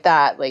stuff like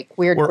that, like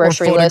weird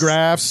grocery or lists.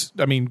 photographs.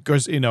 I mean,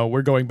 because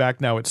we're going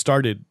back now. It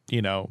started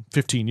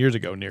 15 years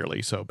ago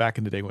nearly. So back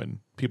in the day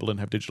when people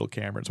didn't have digital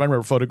cameras, I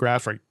remember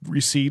photographs, right?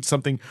 Receipts,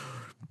 something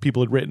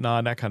people had written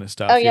on, that kind of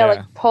stuff. Oh yeah,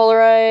 like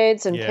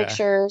Polaroids and Yeah.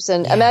 pictures,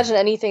 and imagine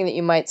anything that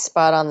you might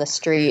spot on the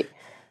street.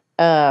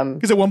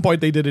 Because at one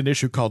point they did an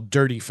issue called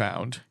Dirty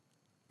Found.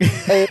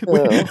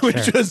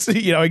 Which was,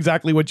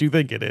 exactly what you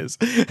think it is.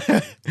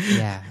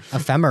 Yeah,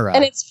 ephemera.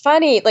 And it's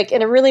funny, like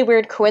in a really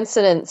weird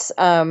coincidence,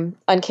 on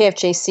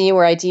KFJC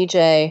where I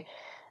DJ,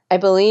 I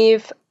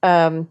believe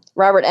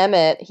Robert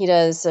Emmett, he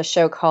does a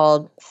show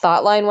called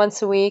Thoughtline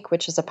once a week,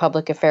 which is a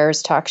public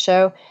affairs talk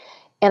show.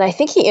 And I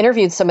think he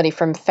interviewed somebody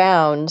from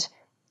Found.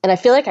 And I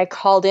feel like I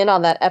called in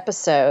on that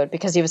episode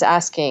because he was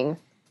asking,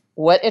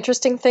 what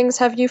interesting things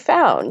have you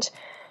found?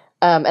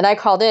 And I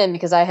called in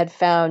because I had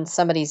found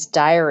somebody's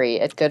diary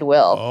at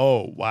Goodwill.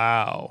 Oh,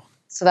 wow.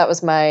 So that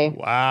was my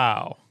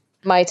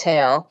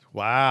tale.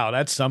 Wow,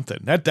 that's something.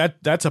 That's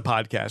a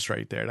podcast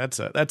right there. That's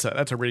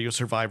a Radio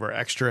Survivor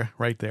extra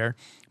right there.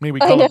 Maybe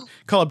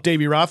call up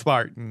Davey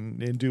Rothbart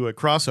and do a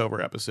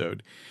crossover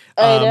episode.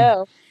 I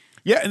know.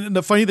 Yeah, and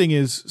the funny thing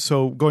is,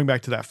 so going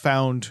back to that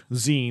Found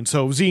zine.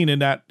 So zine in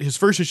that his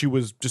first issue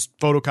was just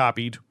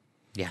photocopied.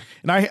 Yeah.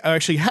 And I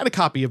actually had a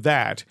copy of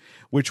that,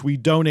 which we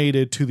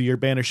donated to the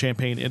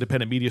Urbana-Champaign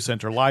Independent Media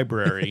Center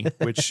Library,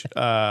 which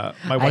my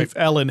wife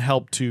Ellen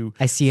helped to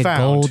I see a found.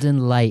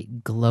 golden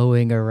light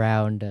glowing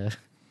around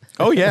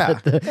Oh, yeah.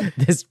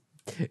 this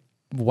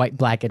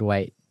black and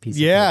white piece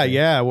of Yeah, paper.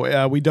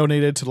 yeah. We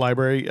donated to the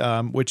library,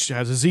 which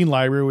has a zine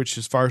library, which,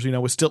 as far as we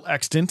know, was still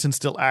extant and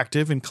still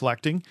active and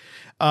collecting.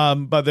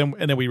 But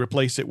then we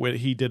replaced it with,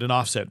 he did an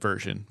offset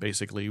version,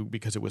 basically,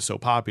 because it was so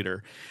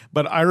popular.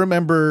 But I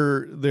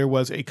remember there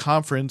was a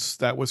conference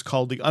that was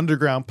called the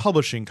Underground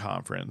Publishing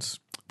Conference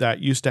that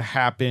used to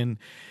happen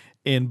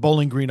in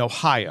Bowling Green,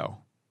 Ohio,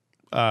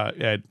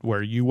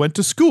 where you went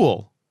to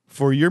school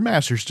for your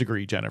master's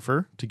degree,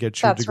 Jennifer, to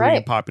get your degree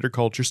in popular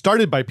culture,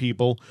 started by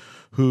people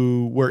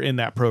who were in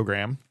that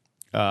program,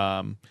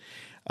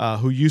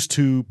 who used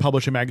to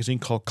publish a magazine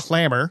called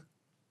Clamor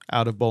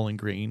out of Bowling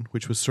Green,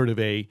 which was sort of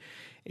a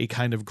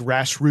kind of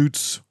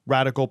grassroots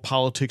radical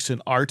politics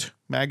and art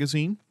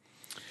magazine.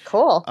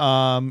 Cool.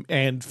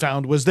 And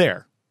Found was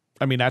there.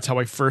 I mean, that's how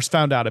I first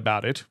found out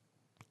about it.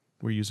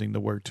 We're using the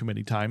word too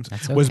many times.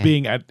 That's okay. Was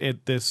being at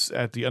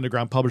the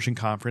Underground Publishing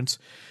Conference.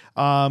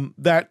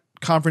 That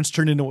conference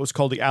turned into what was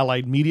called the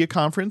Allied Media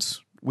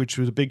Conference, which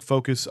was a big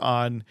focus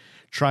on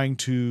trying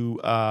to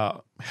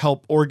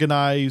help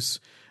organize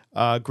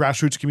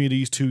grassroots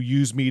communities to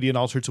use media in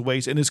all sorts of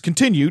ways, and has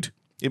continued.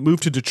 It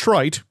moved to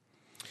Detroit,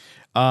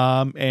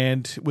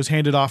 and was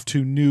handed off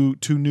to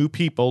new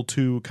people,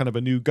 to kind of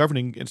a new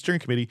governing and steering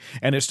committee,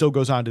 and it still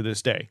goes on to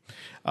this day,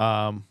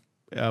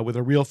 with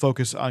a real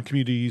focus on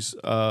communities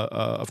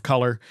of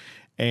color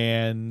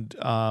and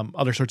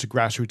other sorts of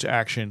grassroots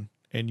action,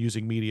 and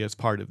using media as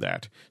part of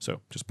that.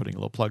 So just putting a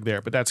little plug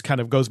there. But that's kind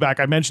of goes back.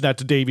 I mentioned that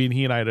to Davey, and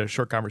he and I had a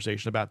short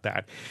conversation about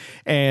that.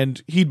 And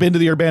he'd been to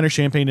the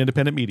Urbana-Champaign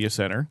Independent Media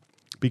Center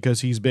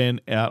because he's been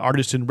an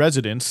artist in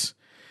residence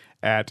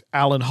at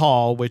Allen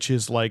Hall, which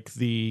is like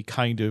the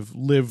kind of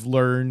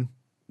live-learn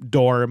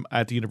dorm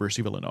at the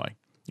University of Illinois.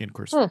 And of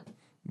course,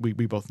 we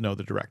both know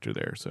the director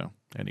there. So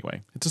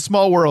anyway, it's a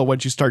small world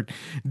once you start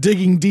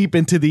digging deep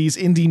into these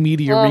indie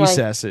media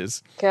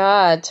recesses.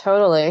 God,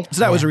 totally.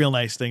 So that was a real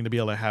nice thing to be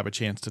able to have a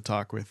chance to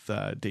talk with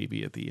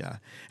Davey at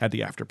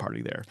the after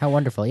party there. How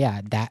wonderful.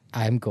 Yeah, that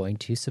I'm going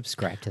to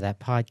subscribe to that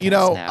podcast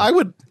now. I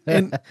would,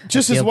 and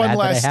just as one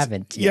last, I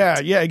haven't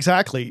yet. Yeah,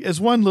 exactly.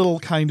 As one little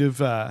kind of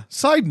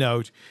side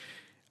note,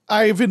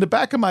 I've in the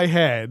back of my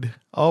head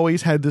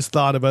always had this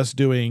thought of us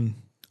doing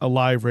a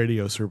live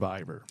Radio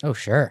Survivor. Oh,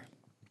 sure.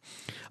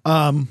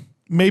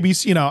 Maybe,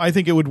 I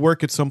think it would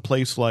work at some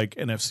place like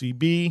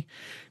NFCB,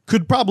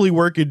 could probably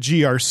work at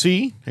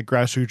GRC, at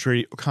Grassroots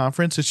Radio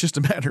Conference. It's just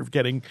a matter of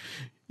getting,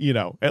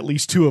 at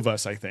least two of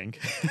us, I think.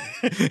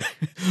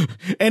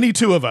 Any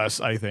two of us,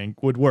 I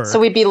think, would work.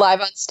 So we'd be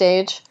live on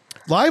stage?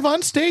 Live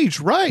on stage,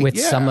 right. With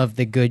some of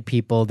the good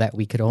people that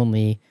we could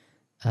only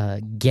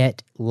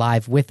get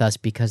live with us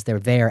because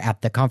they're there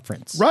at the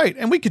conference. Right.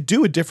 And we could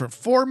do a different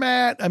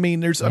format. I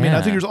think there's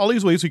all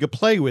these ways we could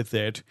play with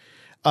it.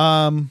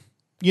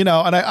 And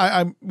I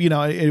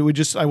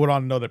would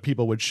want to know that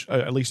people would,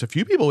 at least a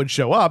few people would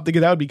show up,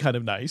 because that would be kind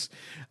of nice.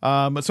 So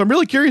I'm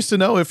really curious to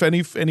know if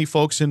any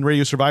folks in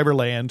Radio Survivor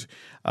land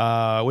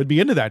would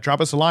be into that.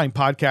 Drop us a line,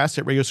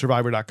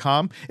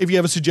 podcast@radiosurvivor.com. If you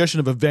have a suggestion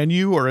of a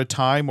venue or a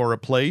time or a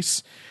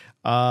place,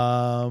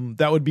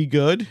 that would be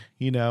good.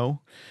 You're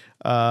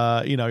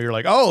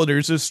like, oh,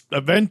 there's this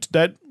event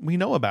that we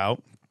know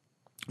about.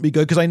 Be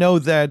good, because I know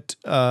that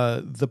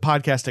the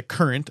podcast at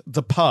Current,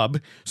 the Pub,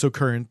 so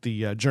Current,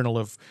 the Journal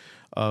of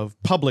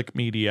Public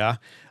Media,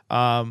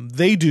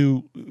 they've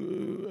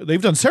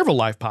done several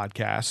live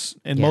podcasts,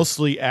 and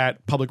mostly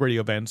at public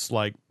radio events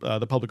like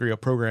the Public Radio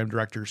Program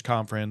Directors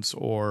Conference,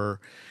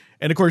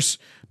 and of course,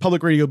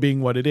 public radio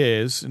being what it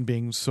is and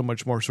being so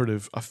much more sort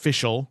of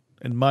official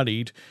and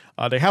moneyed,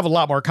 they have a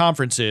lot more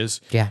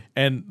conferences,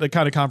 and the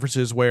kind of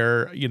conferences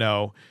where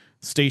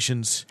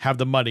stations have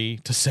the money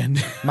to send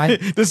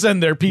to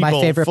send their people.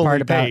 My favorite fully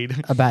part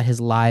paid. about his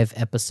live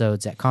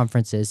episodes at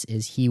conferences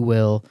is he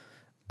will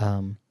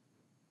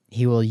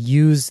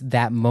use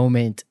that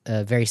moment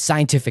very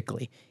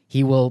scientifically.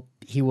 He will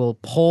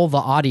poll the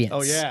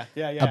audience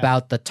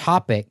about the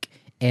topic,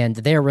 and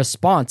their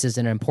response is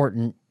an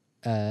important.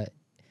 I'm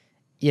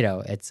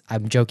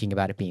joking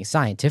about it being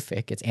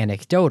scientific. It's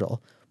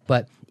anecdotal,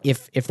 but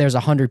if there's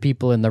 100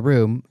 people in the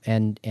room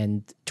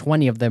and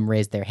 20 of them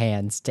raise their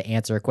hands to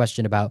answer a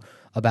question about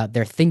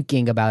their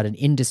thinking about an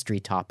industry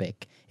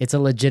topic, it's a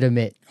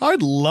legitimate.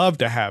 I'd love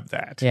to have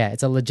that. Yeah,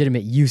 it's a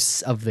legitimate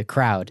use of the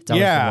crowd. It's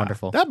always been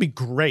wonderful. That'd be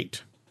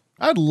great.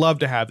 I'd love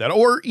to have that.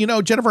 Or,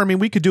 Jennifer,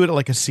 we could do it at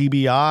like a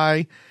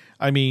CBI.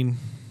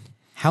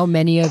 How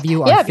many of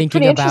you are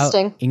thinking about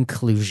interesting.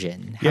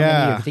 Inclusion? How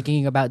many are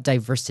thinking about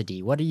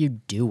diversity? What are you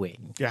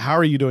doing? Yeah, how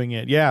are you doing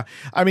it? Yeah.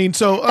 That's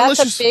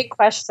a big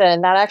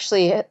question.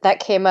 That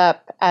came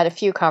up at a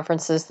few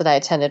conferences that I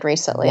attended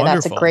recently.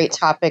 Wonderful. That's a great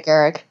topic,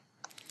 Eric.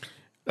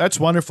 That's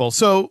wonderful.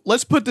 So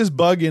let's put this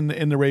bug in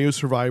the Radio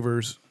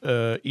Survivor's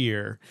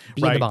ear.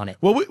 Be in the bonnet.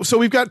 Well, so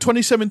we've got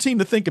 2017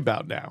 to think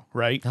about now,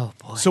 right? Oh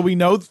boy. So we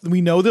know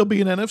there'll be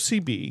an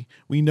NFCB.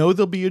 We know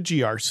there'll be a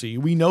GRC.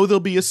 We know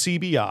there'll be a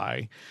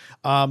CBI.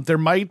 There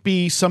might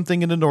be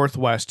something in the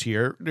Northwest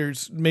here.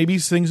 There's maybe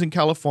things in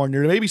California.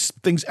 There may be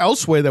things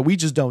elsewhere that we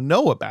just don't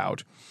know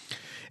about.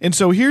 And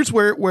so here's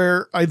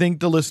where I think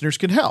the listeners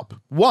can help.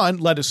 One,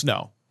 let us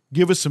know.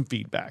 Give us some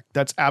feedback.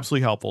 That's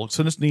absolutely helpful.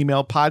 Send us an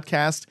email,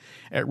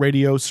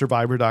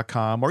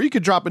 podcast@radiosurvivor.com, or you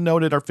could drop a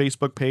note at our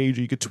Facebook page,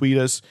 or you could tweet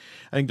us.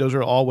 I think those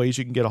are all ways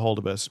you can get a hold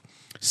of us.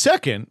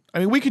 Second,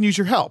 we can use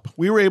your help.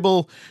 We were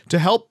able to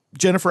help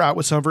Jennifer out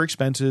with some of her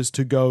expenses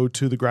to go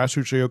to the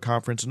Grassroots Radio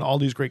Conference and all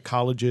these great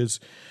colleges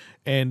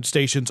and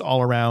stations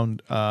all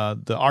around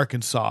the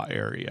Arkansas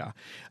area.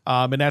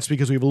 And that's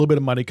because we have a little bit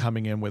of money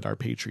coming in with our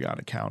Patreon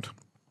account.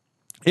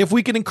 If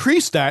we can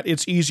increase that,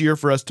 it's easier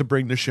for us to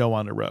bring the show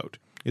on the road.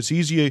 It's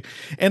easier.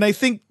 And I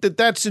think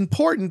that's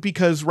important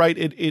because, right,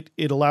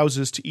 it allows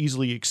us to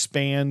easily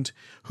expand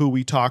who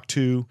we talk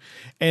to.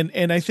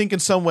 And I think in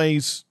some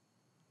ways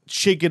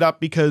shake it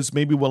up because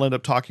maybe we'll end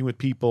up talking with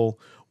people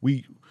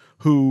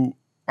who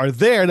are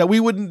there that we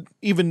wouldn't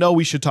even know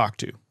we should talk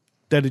to.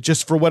 That it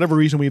just, for whatever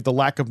reason, we have the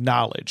lack of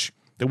knowledge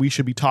that we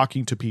should be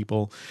talking to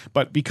people.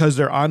 But because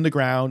they're on the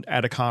ground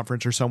at a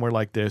conference or somewhere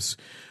like this,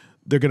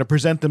 they're going to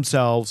present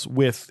themselves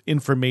with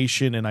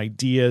information and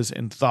ideas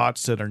and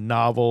thoughts that are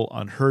novel,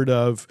 unheard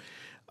of,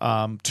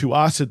 to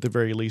us at the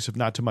very least, if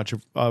not too much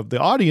of the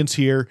audience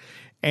here.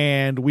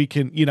 And we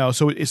can,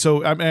 because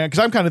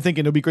I'm kind of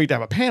thinking it would be great to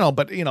have a panel,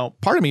 but,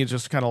 part of me is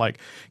just kind of like,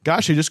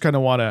 gosh, I just kind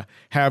of want to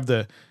have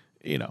the,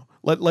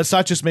 let's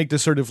not just make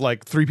this sort of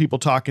like three people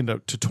talking to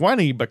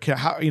 20, but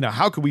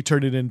how could we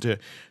turn it into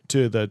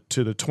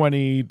the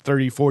 20,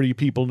 30, 40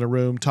 people in the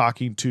room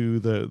talking to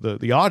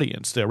the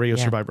audience, the Radio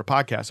Survivor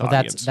podcast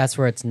audience. That's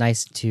where it's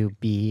nice to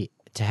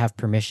have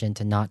permission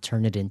to not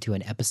turn it into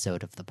an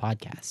episode of the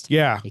podcast.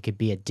 Yeah. It could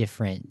be a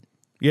different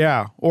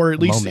or at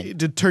least moment.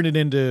 to turn it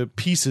into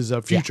pieces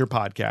of future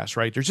podcasts,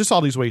 right? There's just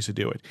all these ways to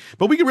do it.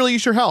 But we can really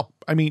use your help.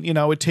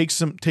 It takes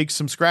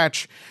some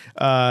scratch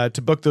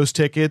to book those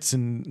tickets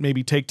and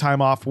maybe take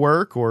time off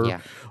work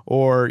or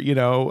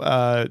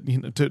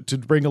to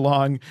bring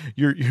along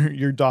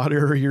your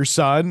daughter or your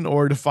son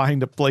or to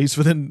find a place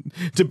for them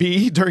to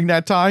be during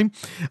that time.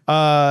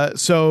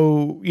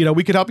 So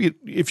we could help you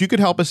if you could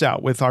help us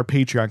out with our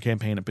Patreon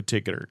campaign in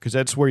particular, because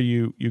that's where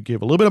you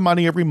give a little bit of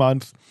money every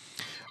month.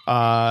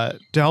 To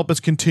help us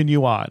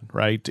continue on,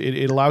 right?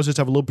 It allows us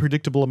to have a little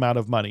predictable amount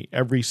of money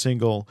every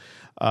single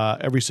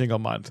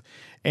month.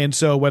 And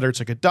so whether it's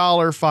like $1,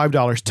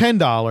 $5,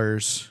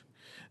 $10,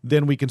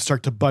 then we can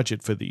start to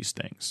budget for these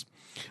things.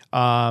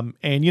 And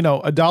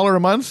 $1 a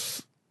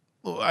month,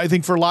 I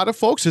think for a lot of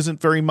folks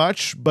isn't very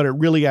much, but it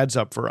really adds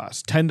up for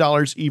us.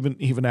 $10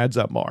 even adds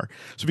up more.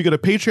 So if you go to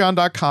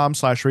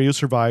patreon.com/Radio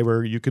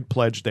Survivor, you could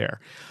pledge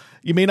there.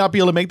 You may not be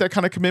able to make that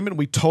kind of commitment.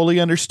 We totally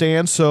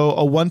understand. So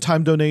a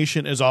one-time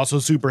donation is also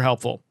super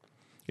helpful.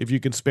 If you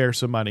can spare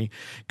some money,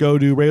 go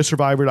to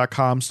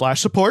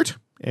radiosurvivor.com/support.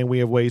 And we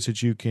have ways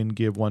that you can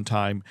give one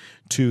time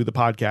to the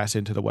podcast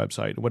and to the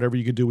website. Whatever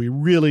you can do, we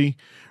really,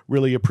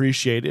 really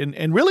appreciate it.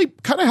 And really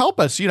kind of help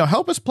us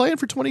plan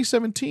for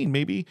 2017.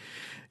 Maybe,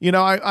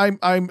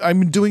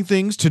 I'm doing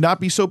things to not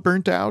be so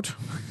burnt out.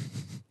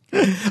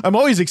 I'm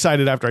always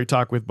excited after I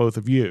talk with both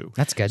of you.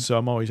 That's good. So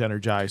I'm always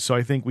energized. So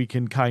I think we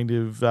can kind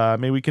of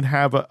maybe we can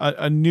have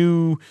a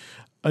new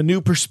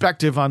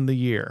perspective on the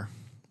year.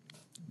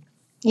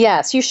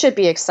 Yes, you should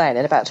be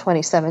excited about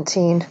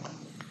 2017.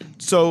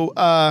 So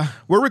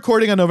we're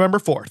recording on November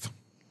 4th,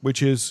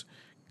 which is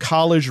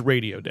College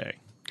Radio Day.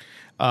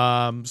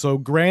 So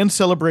grand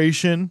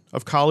celebration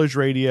of college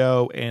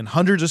radio, and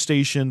hundreds of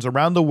stations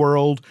around the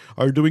world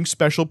are doing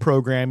special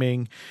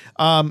programming.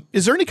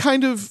 Is there any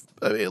kind of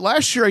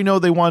last year I know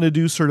they wanted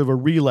to do sort of a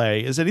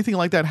relay. Is anything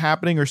like that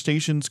happening? Or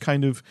stations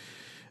kind of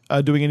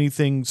doing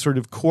anything sort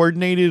of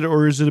coordinated,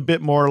 or is it a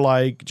bit more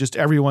like just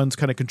everyone's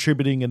kind of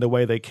contributing in the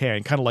way they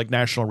can, kind of like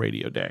National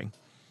Radio Day?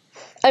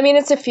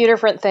 It's a few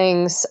different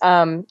things.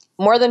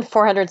 More than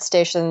 400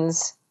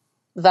 stations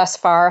thus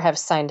far have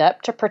signed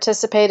up to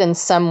participate in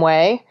some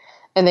way.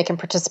 and they can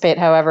participate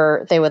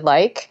however they would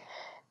like.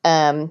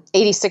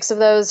 86 of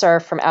those are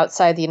from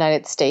outside the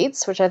United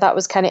States, which I thought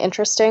was kind of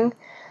interesting,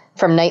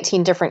 from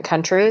 19 different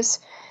countries.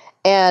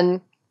 And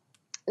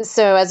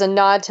so as a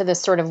nod to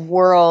this sort of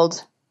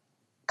World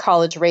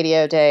College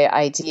Radio Day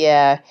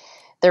idea,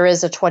 there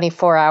is a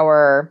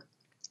 24-hour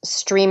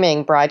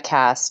streaming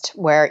broadcast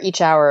where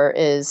each hour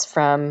is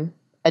from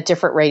a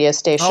different radio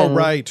station. Oh,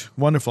 right.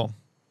 Wonderful.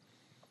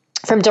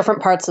 From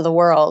different parts of the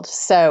world.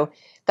 So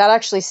that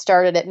actually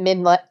started at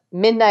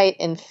midnight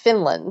in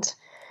Finland.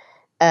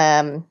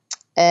 And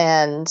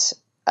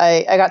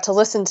I got to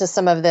listen to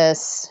some of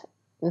this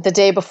the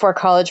day before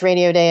College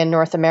Radio Day in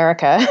North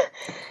America.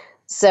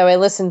 So I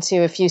listened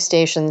to a few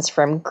stations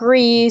from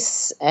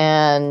Greece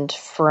and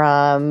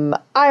from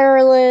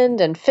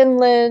Ireland and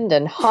Finland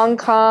and Hong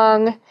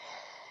Kong,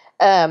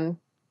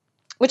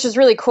 which was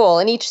really cool.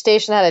 And each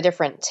station had a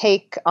different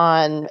take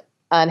on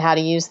how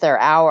to use their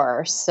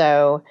hour.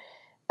 So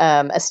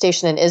a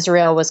station in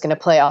Israel was going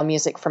to play all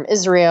music from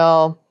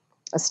Israel.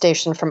 A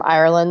station from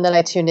Ireland that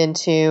I tuned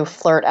into,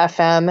 Flirt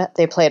FM,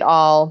 they played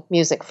all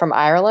music from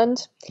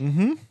Ireland.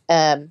 Mm-hmm.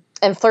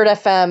 And Flirt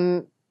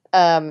FM,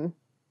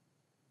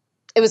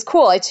 it was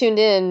cool. I tuned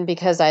in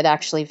because I'd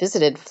actually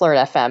visited Flirt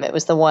FM. It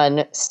was the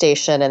one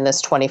station in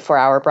this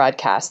 24-hour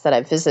broadcast that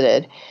I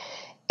visited.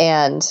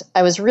 And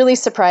I was really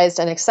surprised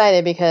and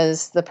excited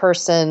because the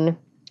person,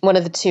 one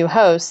of the two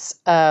hosts,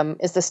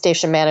 is the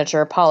station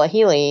manager, Paula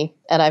Healy,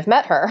 and I've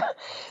met her.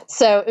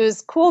 So it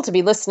was cool to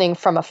be listening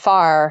from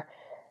afar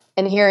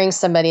and hearing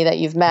somebody that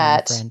you've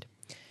met. Friend.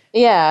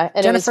 Yeah.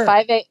 And Jennifer, it was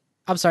 5 a.m.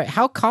 I'm sorry.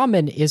 How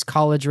common is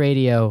college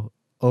radio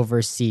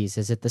overseas?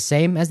 Is it the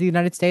same as the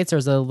United States, or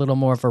is it a little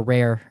more of a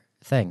rare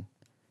thing?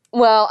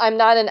 Well, I'm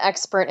not an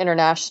expert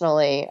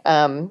internationally.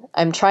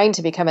 I'm trying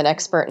to become an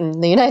expert in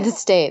the United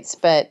States,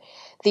 but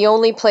the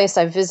only place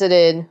I've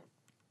visited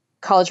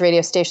college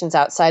radio stations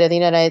outside of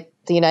the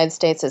United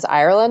States is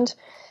Ireland.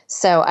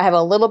 So I have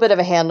a little bit of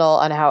a handle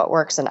on how it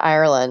works in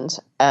Ireland.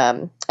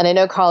 And I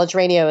know college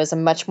radio is a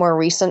much more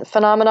recent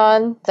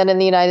phenomenon than in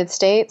the United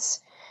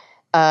States.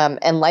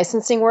 And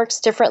licensing works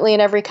differently in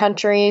every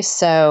country.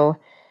 So,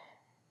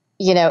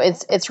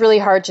 it's really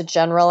hard to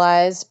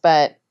generalize.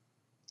 But,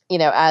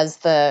 as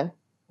the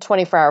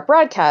 24-hour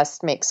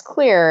broadcast makes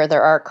clear,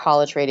 there are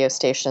college radio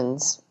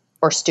stations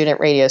or student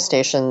radio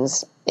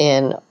stations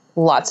in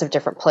lots of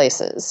different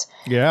places.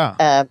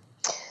 Yeah.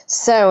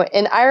 So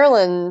in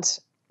Ireland,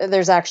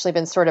 there's actually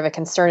been sort of a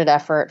concerted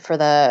effort for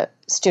the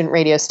student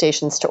radio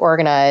stations to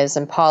organize,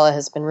 and Paula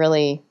has been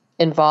really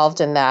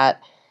involved in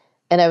that.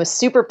 And I was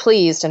super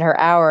pleased in her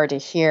hour to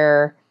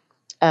hear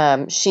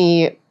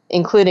she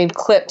included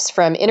clips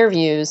from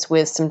interviews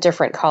with some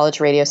different college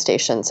radio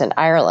stations in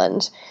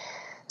Ireland.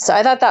 So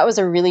I thought that was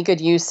a really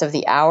good use of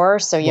the hour.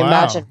 So you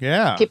imagine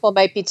people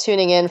might be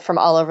tuning in from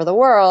all over the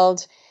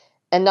world,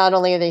 and not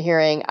only are they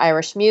hearing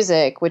Irish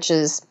music,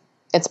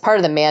 it's part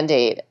of the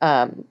mandate.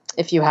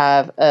 If you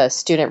have a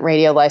student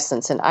radio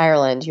license in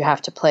Ireland, you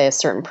have to play a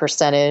certain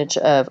percentage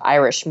of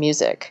Irish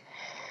music,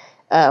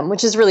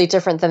 which is really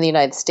different than the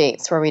United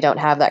States, where we don't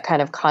have that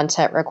kind of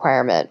content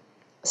requirement.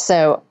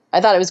 So I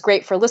thought it was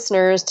great for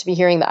listeners to be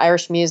hearing the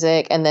Irish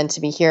music and then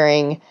to be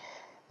hearing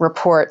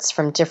reports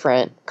from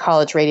different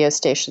college radio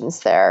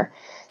stations there.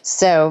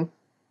 So,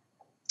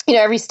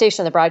 every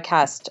station in the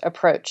broadcast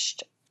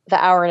approached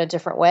the hour in a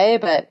different way,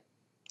 but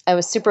I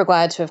was super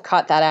glad to have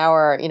caught that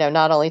hour.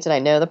 Not only did I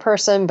know the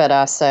person, but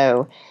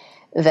also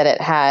that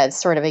it had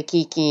sort of a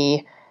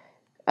geeky,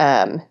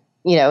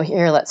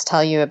 here, let's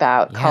tell you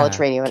about college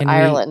radio in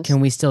Ireland.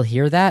 Can we still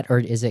hear that, or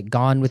is it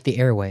gone with the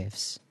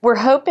airwaves? We're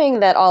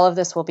hoping that all of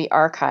this will be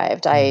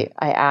archived. I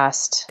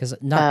asked. Because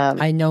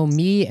I know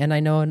me and I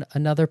know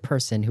another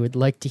person who would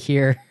like to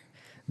hear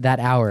that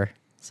hour.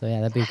 So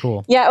yeah, that'd be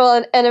cool. Yeah,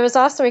 well, and it was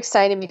also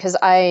exciting because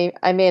I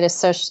made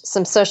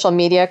some social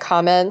media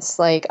comments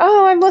like,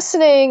 "Oh, I'm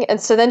listening," and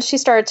so then she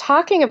started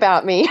talking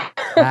about me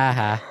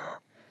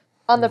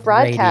on the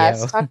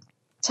broadcast,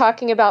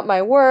 talking about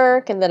my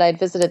work and that I'd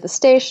visited the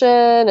station,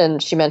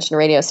 and she mentioned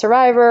Radio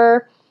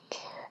Survivor.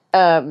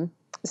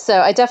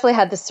 So I definitely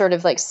had this sort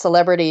of like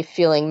celebrity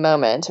feeling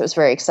moment. It was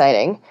very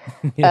exciting,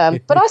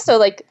 but also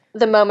like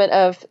the moment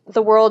of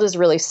the world is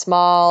really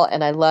small,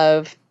 and I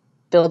love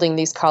building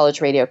these college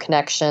radio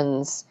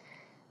connections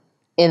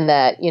in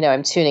that,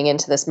 I'm tuning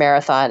into this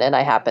marathon and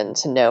I happen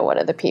to know one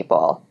of the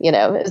people.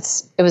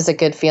 It was a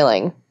good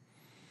feeling.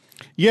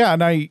 Yeah,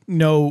 and I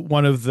know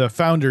one of the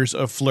founders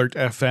of Flirt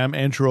FM,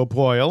 Andrew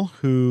O'Boyle,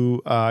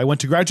 who I went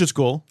to graduate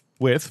school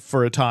with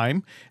for a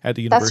time at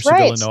the University of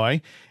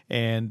Illinois.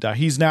 And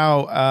he's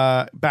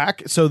now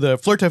back. So the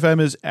Flirt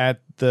FM is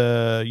at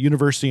the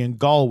university in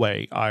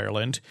Galway,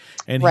 Ireland.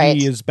 And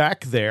he is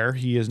back there.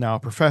 He is now a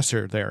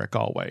professor there at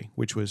Galway,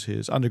 which was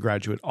his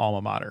undergraduate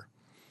alma mater.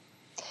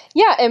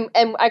 Yeah,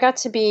 and I got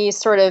to be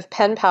sort of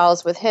pen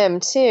pals with him,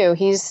 too.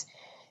 He's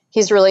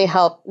really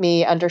helped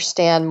me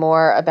understand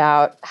more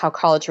about how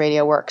college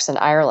radio works in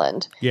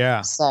Ireland.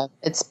 Yeah. So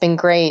it's been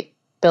great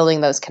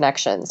building those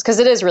connections because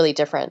it is really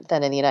different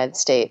than in the United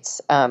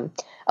States. A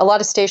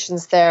lot of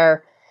stations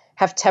there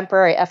have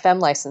temporary FM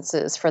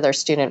licenses for their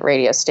student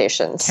radio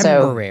stations.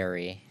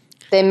 Temporary.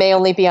 So they may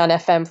only be on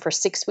FM for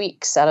 6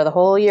 weeks out of the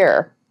whole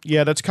year.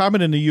 Yeah, that's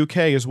common in the UK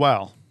as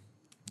well.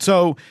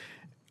 So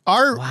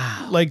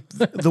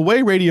the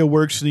way radio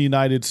works in the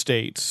United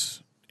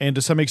States and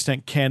to some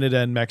extent Canada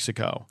and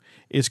Mexico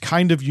is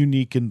kind of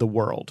unique in the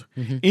world.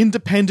 Mm-hmm.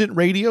 Independent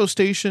radio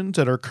stations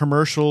that are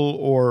commercial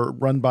or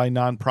run by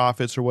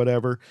nonprofits or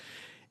whatever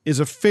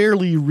is a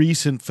fairly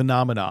recent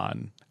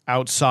phenomenon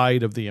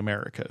outside of the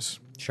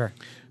Americas. Sure.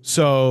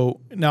 So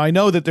now I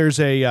know that there's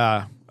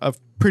a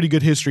pretty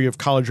good history of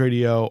college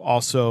radio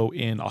also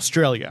in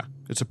Australia.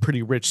 It's a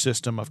pretty rich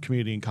system of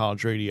community and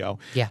college radio.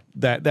 Yeah.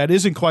 That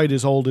isn't quite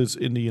as old as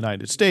in the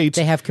United States.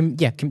 They have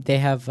they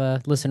have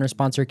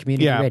listener-sponsored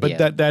community radio. Yeah,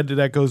 but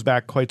that goes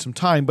back quite some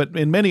time. But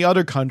in many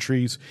other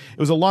countries, it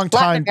was a long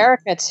time. Latin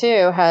America,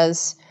 too,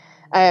 has...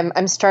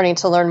 I'm starting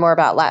to learn more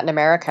about Latin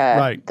America.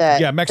 Right.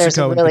 That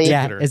Mexico in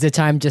particular. Is it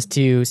time just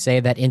to say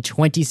that in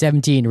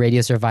 2017, Radio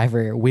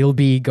Survivor will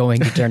be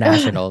going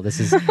international? This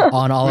is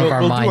on all of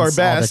our minds do our best.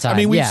 all the time. I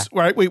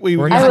mean,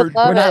 we're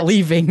not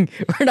leaving.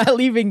 We're not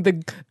leaving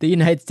the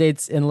United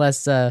States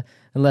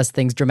unless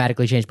things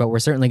dramatically change. But we're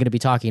certainly going to be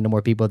talking to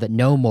more people that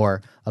know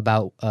more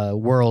about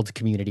world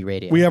community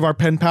radio. We have our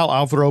pen pal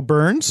Alvaro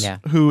Burns,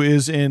 who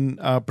is in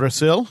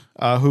Brazil,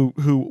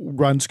 who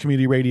runs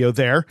community radio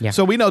there. Yeah.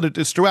 So we know that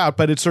it's throughout,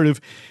 but it's sort of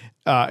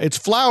it's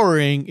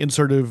flowering in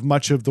sort of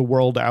much of the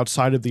world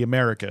outside of the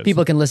Americas.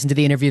 People can listen to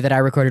the interview that I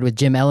recorded with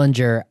Jim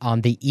Ellinger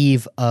on the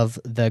eve of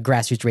the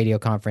Grassroots Radio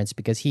Conference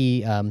because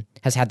he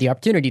has had the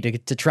opportunity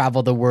to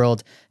travel the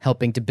world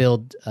helping to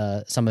build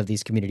some of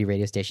these community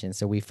radio stations.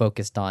 So we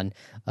focused on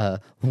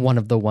one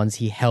of the ones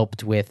he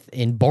helped with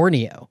in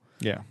Borneo.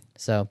 Yeah.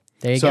 So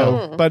there you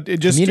go. But it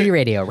just community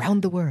radio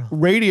around the world.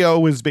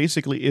 Radio has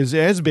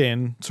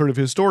been sort of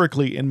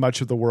historically in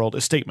much of the world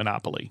a state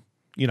monopoly.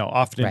 You know,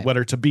 often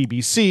whether it's a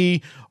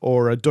BBC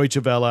or a Deutsche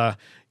Welle,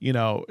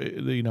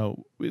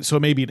 so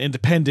maybe an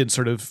independent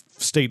sort of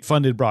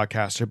state-funded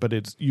broadcaster, but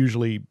it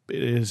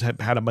has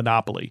had a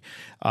monopoly,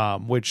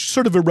 which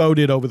sort of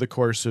eroded over the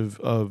course of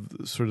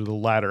sort of the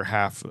latter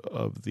half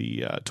of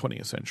the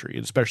 20th century,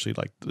 especially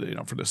from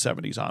the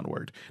 70s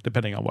onward,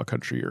 depending on what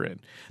country you're in.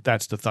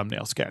 That's the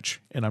thumbnail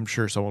sketch, and I'm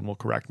sure someone will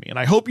correct me, and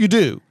I hope you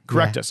do.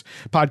 Correct us.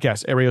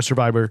 Podcast at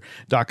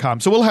radiosurvivor.com.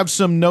 So we'll have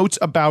some notes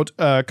about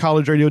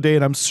College Radio Day,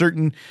 and I'm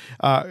certain,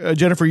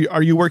 Jennifer,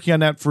 are you working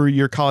on that for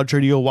your College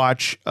Radio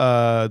Watch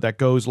that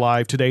goes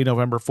live today,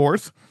 November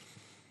 4th?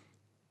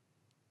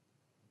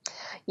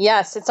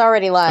 Yes, it's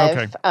already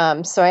live.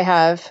 Okay. So I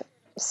have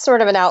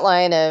sort of an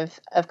outline of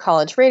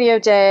College Radio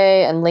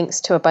Day and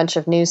links to a bunch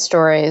of news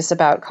stories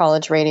about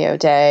College Radio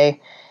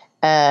Day.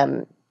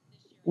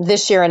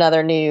 This year,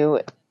 another new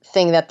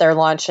thing that they're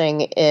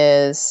launching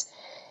is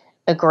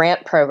a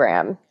grant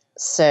program.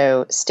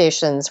 So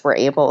stations were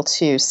able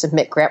to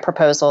submit grant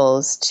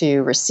proposals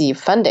to receive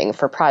funding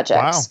for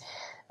projects. Wow.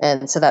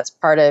 And so that's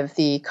part of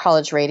the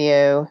College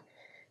Radio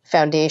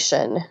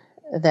Foundation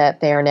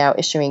that they are now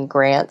issuing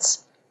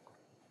grants.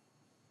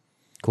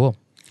 Cool.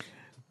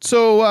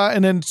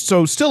 So,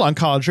 still on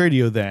College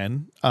Radio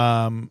then,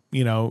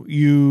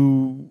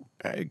 you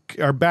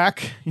are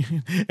back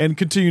and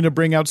continue to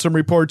bring out some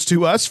reports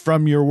to us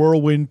from your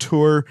whirlwind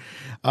tour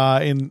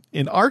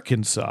in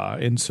Arkansas.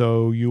 And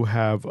so you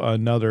have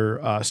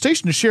another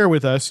station to share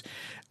with us.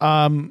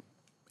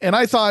 And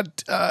I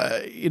thought,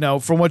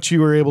 from what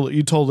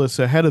you told us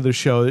ahead of the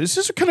show, this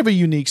is kind of a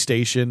unique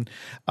station.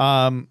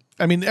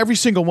 I mean, every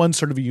single one's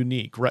sort of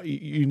unique, right?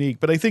 Unique,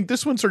 but I think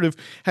this one sort of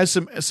has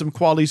some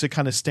qualities that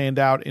kind of stand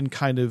out in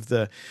kind of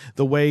the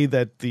way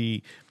that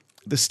the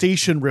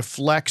station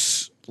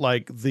reflects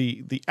like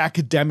the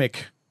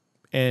academic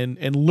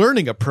and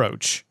learning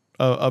approach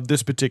of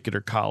this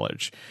particular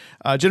college.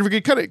 Jennifer, can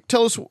you kind of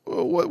tell us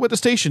what the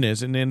station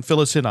is and then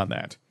fill us in on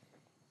that?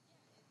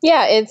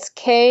 Yeah, it's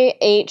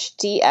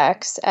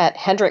KHDX at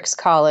Hendrix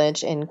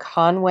College in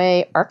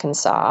Conway,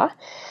 Arkansas.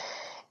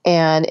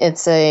 And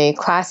it's a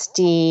Class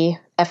D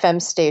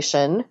FM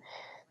station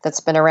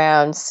that's been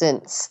around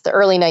since the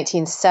early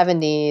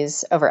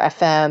 1970s over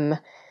FM.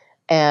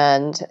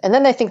 And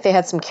then I think they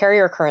had some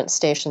carrier current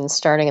stations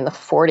starting in the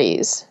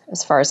 40s,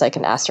 as far as I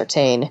can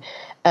ascertain.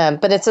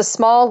 But it's a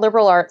small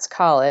liberal arts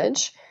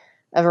college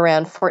of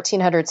around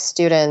 1,400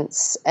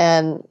 students.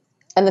 And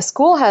the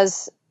school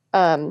has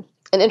an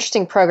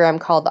interesting program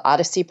called the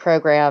Odyssey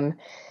program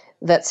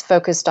that's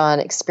focused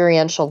on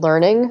experiential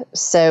learning.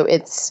 So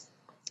it's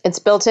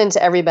built into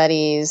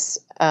everybody's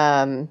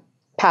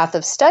path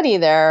of study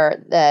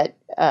there that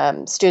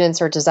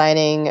students are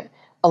designing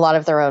a lot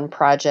of their own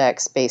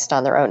projects based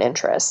on their own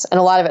interests. And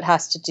a lot of it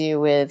has to do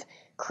with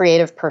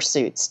creative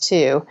pursuits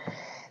too.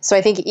 So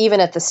I think even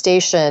at the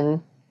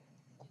station,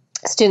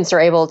 students are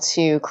able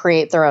to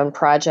create their own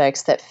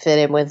projects that fit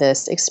in with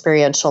this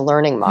experiential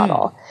learning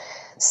model.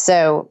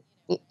 So,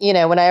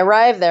 when I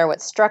arrived there,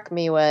 what struck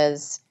me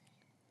was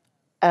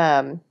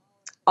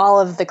all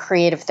of the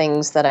creative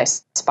things that I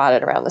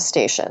spotted around the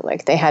station.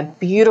 Like they had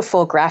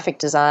beautiful graphic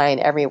design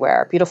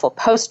everywhere, beautiful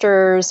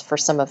posters for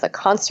some of the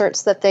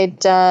concerts that they'd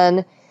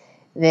done.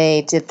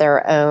 They did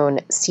their own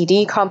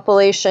CD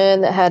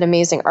compilation that had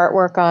amazing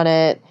artwork on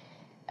it.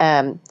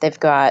 They've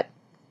got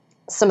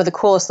some of the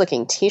coolest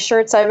looking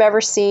T-shirts I've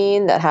ever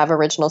seen that have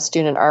original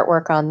student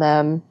artwork on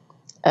them.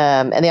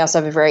 And they also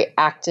have a very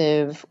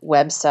active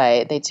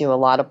website. They do a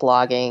lot of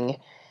blogging.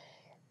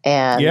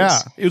 And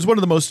yeah, it was one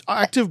of the most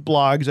active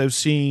blogs I've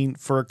seen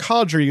for a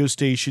college radio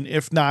station,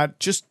 if not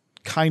just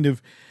kind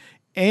of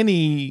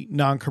any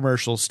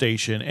non-commercial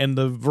station. And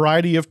the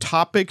variety of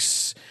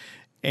topics,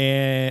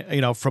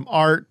 and from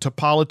art to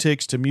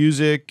politics to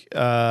music,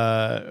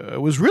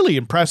 was really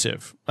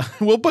impressive.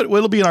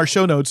 It'll be in our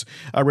show notes,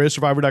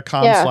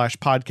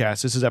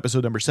 radiosurvivor.com/podcast. This is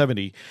episode number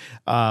 70.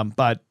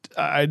 But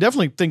I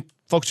definitely think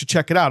folks should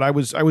check it out. I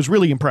was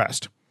really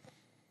impressed.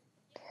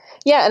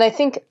 Yeah, and I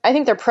think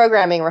their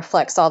programming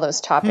reflects all those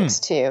topics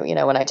too.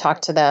 When I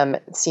talked to them,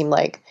 it seemed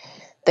like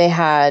they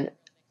had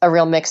a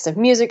real mix of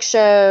music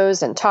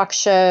shows and talk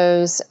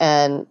shows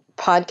and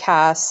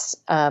podcasts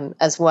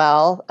as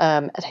well.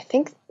 And I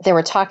think they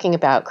were talking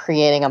about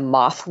creating a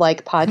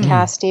moth-like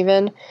podcast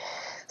even.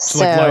 So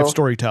like live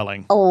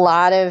storytelling. A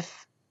lot of,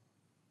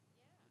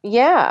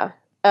 yeah.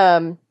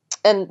 And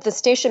the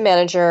station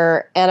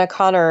manager, Anna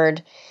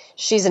Connard,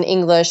 she's an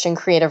English and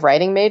creative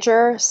writing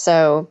major.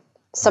 So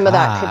some of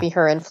that could be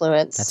her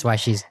influence. That's why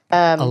she's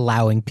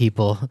allowing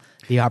people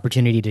the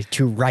opportunity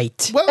to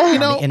write on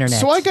the internet.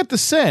 So I got the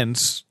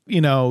sense,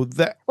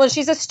 that... Well,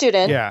 she's a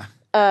student. Yeah.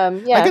 I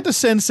get the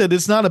sense that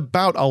it's not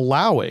about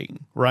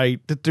allowing, right?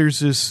 That there's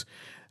this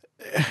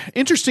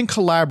interesting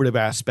collaborative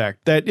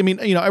aspect that,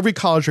 every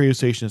college radio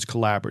station is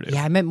collaborative.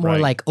 Yeah, I meant more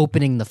like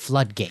opening the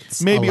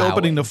floodgates. Maybe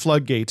opening the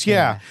floodgates.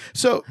 Yeah.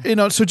 So,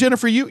 so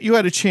Jennifer, you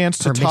had a chance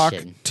to talk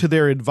to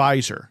their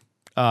advisor,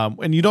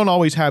 and you don't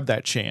always have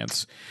that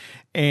chance.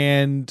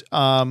 And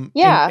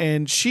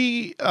and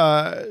she,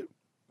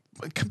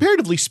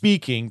 comparatively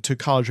speaking to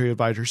college radio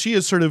advisor, she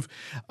has sort of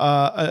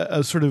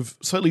a sort of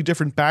slightly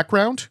different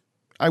background,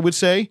 I would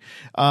say,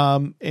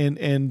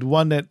 and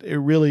one that it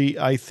really,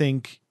 I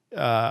think,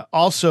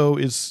 also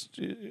is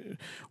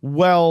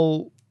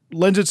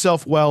lends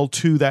itself well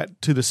to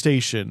the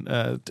station.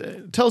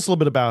 Tell us a little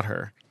bit about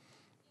her.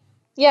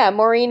 Yeah,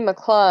 Maureen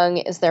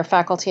McClung is their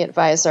faculty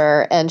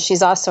advisor, and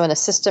she's also an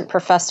assistant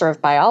professor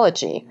of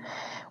biology,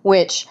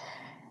 which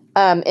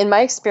in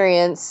my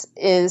experience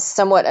is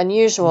somewhat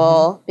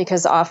unusual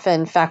because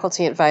often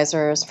faculty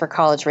advisors for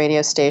college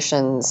radio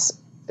stations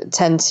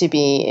tend to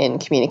be in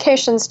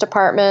communications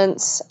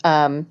departments,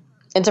 in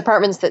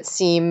departments that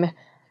seem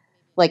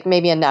like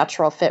maybe a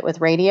natural fit with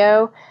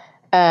radio.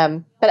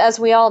 But as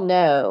we all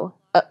know,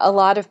 a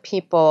lot of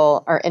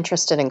people are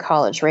interested in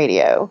college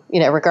radio,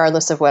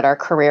 regardless of what our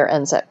career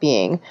ends up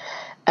being.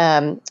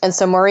 And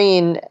so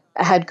Maureen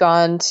had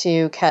gone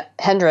to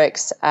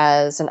Hendrix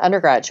as an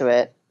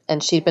undergraduate,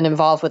 and she'd been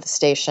involved with the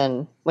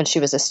station when she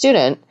was a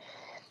student.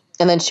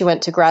 And then she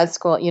went to grad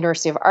school at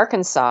University of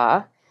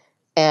Arkansas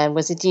and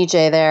was a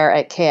DJ there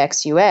at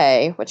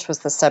KXUA, which was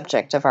the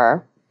subject of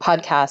our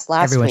podcast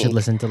last week. Everyone should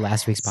listen to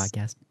last week's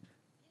podcast.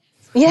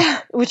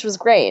 Yeah, which was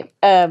great.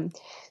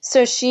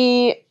 So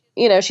she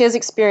has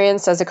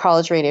experience as a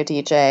college radio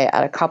DJ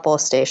at a couple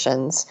of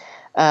stations,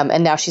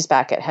 and now she's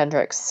back at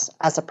Hendrix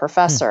as a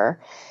professor.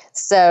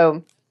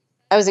 So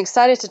I was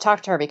excited to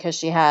talk to her because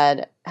she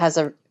has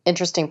a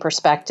interesting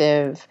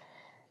perspective,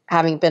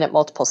 having been at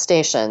multiple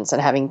stations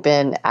and having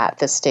been at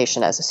this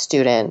station as a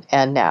student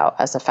and now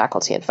as a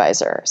faculty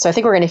advisor. So I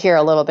think we're going to hear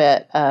a little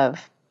bit of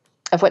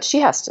what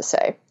she has to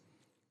say.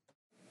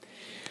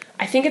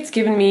 I think it's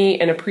given me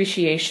an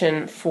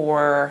appreciation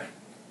for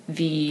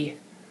the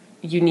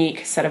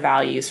unique set of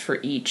values for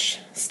each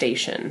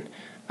station.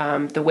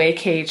 The way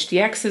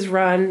KHDX is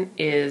run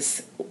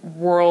is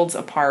worlds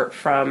apart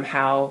from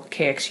how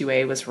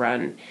KXUA was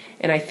run.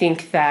 And I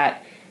think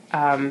that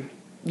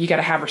you got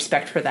to have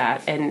respect for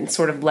that and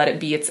sort of let it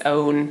be its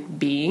own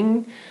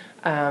being,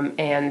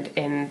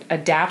 and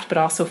adapt, but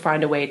also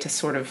find a way to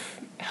sort of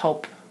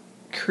help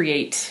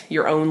create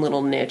your own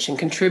little niche and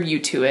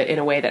contribute to it in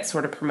a way that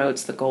sort of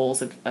promotes the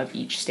goals of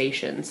each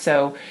station.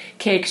 So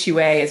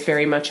KXUA is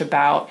very much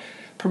about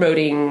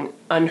promoting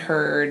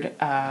unheard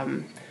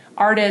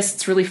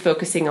artists, really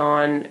focusing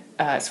on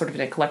sort of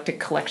an eclectic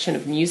collection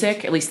of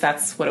music. At least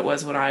that's what it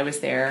was when I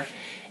was there.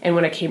 And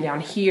when I came down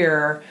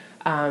here,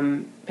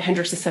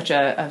 Hendrix is such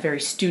a very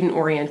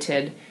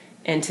student-oriented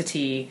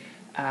entity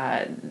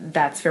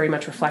that's very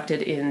much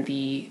reflected in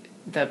the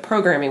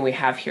programming we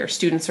have here.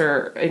 Students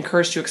are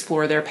encouraged to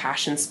explore their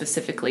passions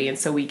specifically, and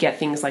so we get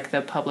things like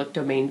the Public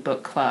Domain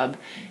Book Club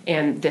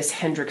and this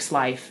Hendrix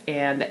Life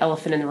and the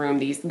Elephant in the Room,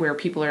 these where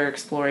people are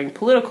exploring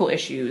political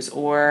issues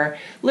or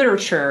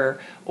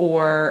literature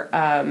or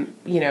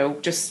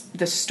just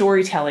the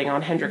storytelling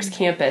on Hendrix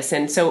campus.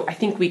 And so I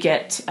think we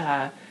get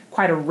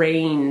quite a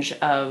range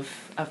of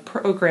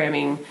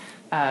programming,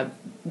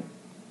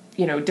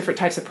 different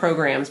types of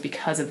programs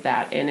because of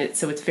that. And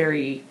it's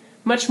very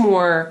much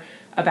more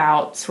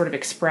about sort of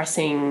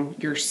expressing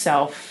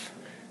yourself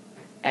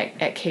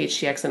at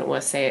KHDX than it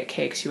was, say, at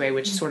KXUA,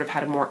 which sort of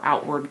had a more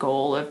outward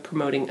goal of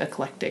promoting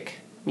eclectic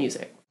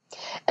music.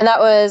 And that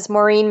was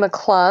Maureen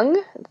McClung,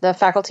 the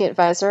faculty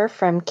advisor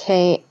from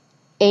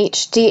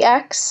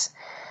KHDX.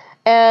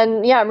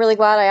 And yeah, I'm really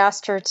glad I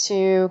asked her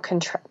to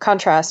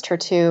contrast her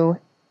two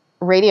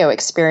radio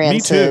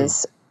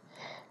experiences. Me too.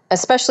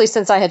 Especially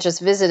since I had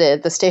just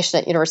visited the station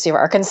at University of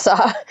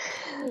Arkansas.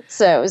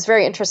 So it was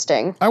very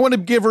interesting. I want to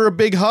give her a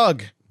big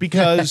hug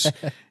because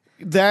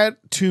that,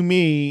 to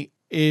me,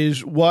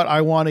 is what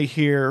I want to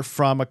hear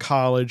from a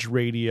college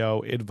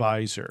radio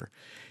advisor,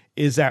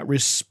 is that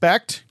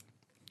respect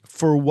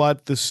for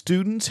what the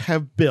students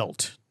have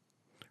built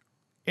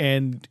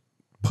and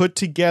put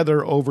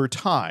together over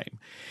time,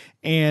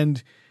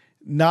 and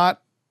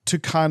not to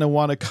kind of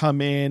want to come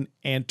in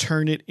and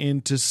turn it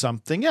into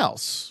something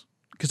else.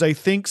 Because I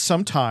think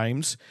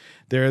sometimes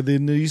there are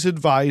these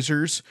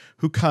advisors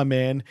who come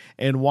in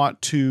and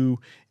want to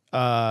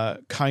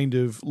kind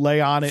of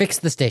lay on it. Fix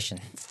the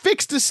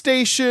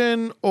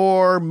station,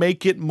 or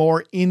make it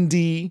more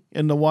indie.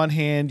 In the one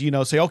hand,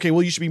 say, okay,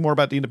 well, you should be more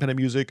about the independent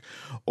music.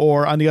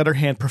 Or on the other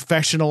hand,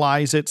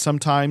 professionalize it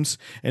sometimes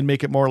and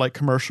make it more like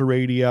commercial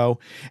radio.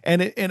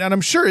 And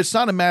I'm sure it's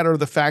not a matter of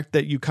the fact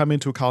that you come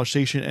into a college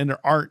station and there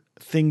aren't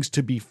things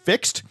to be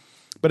fixed.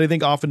 But I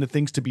think often the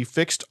things to be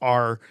fixed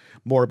are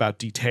more about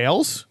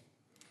details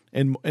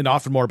and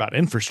often more about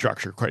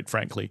infrastructure, quite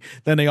frankly,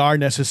 than they are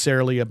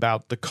necessarily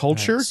about the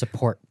culture.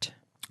 Support.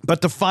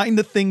 But to find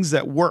the things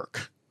that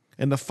work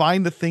and to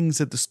find the things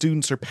that the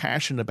students are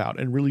passionate about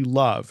and really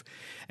love,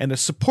 and to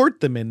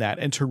support them in that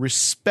and to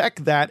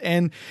respect that.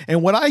 And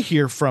what I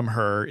hear from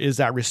her is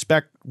that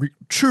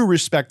true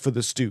respect for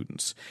the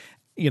students,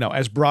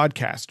 as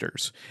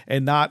broadcasters,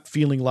 and not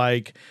feeling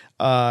like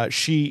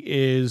she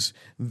is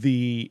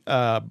the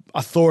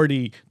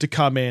authority to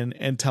come in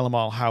and tell them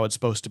all how it's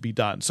supposed to be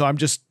done. So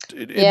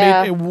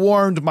it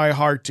warmed my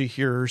heart to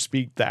hear her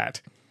speak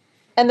that.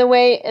 And the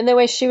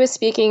way she was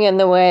speaking, and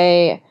the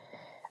way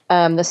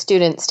the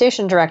student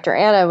station director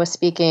Anna was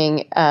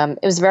speaking,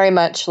 it was very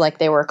much like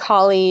they were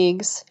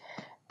colleagues.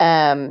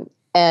 And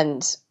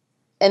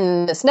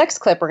in this next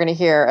clip, we're going to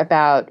hear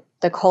about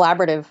the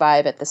collaborative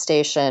vibe at the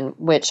station,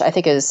 which I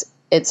think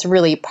it's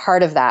really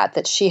part of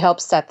that she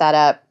helped set that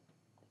up,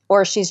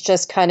 or she's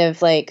just kind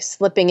of like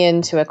slipping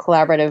into a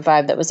collaborative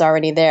vibe that was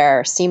already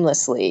there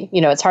seamlessly.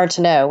 It's hard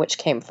to know which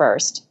came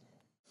first.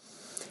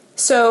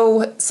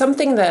 So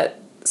something that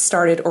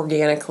started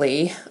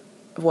organically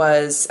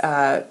was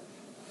I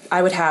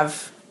would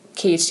have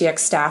KHDX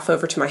staff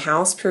over to my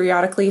house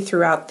periodically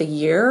throughout the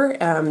year,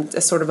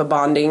 as sort of a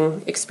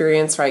bonding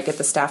experience, right? Get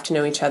the staff to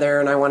know each other,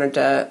 and I wanted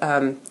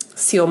to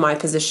seal my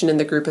position in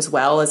the group as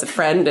well as a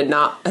friend and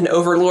not an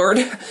overlord.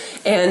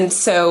 And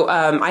so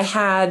I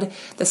had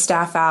the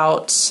staff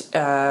out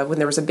when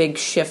there was a big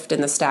shift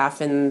in the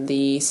staff in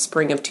the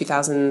spring of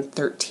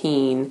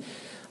 2013,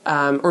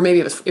 or maybe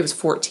it was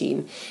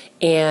 14.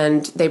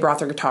 And they brought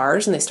their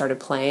guitars and they started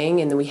playing.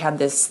 And then we had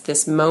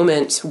this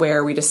moment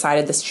where we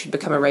decided this should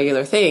become a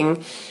regular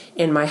thing.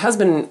 And my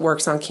husband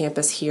works on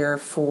campus here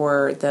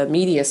for the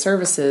media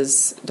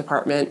services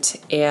department.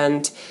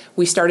 And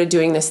we started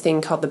doing this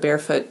thing called the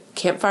Barefoot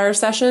Campfire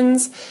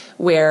Sessions,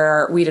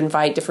 where we'd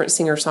invite different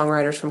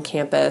singer-songwriters from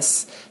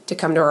campus to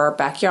come to our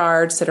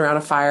backyard, sit around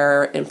a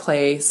fire, and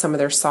play some of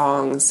their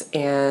songs.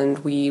 And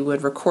we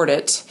would record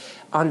it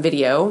on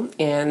video,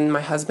 and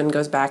my husband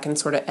goes back and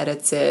sort of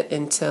edits it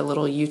into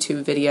little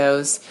YouTube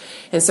videos.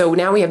 And so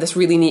now we have this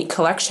really neat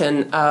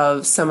collection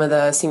of some of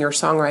the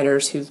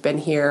singer-songwriters who've been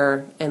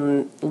here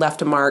and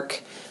left a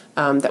mark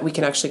that we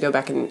can actually go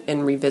back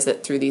and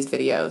revisit through these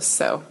videos.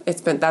 So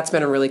that's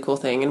been a really cool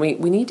thing. And we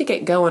need to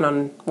get going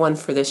on one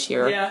for this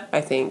year,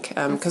 I think,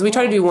 because we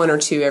try to do one or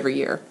two every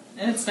year.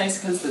 And it's nice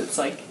because it's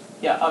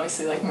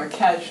obviously more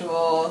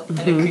casual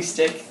and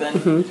acoustic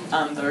than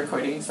the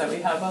recordings that we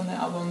have on the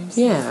albums.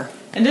 Yeah.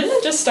 And didn't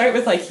it just start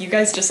with you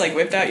guys just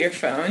whipped out your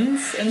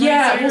phones and started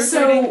recording?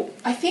 So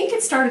I think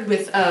it started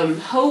with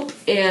Hope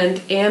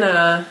and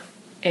Anna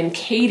and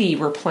Katie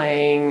were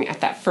playing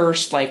at that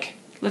first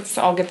let's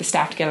all get the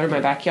staff together in my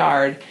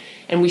backyard,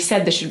 and we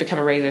said this should become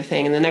a regular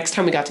thing. And the next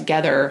time we got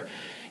together,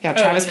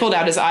 Travis pulled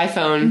out his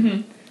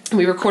iPhone. And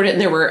we recorded it,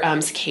 and there were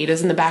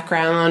cicadas in the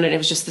background, and it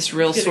was just this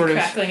real sort of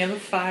crackling of a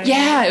fire.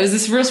 Yeah, it was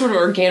this real sort of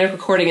organic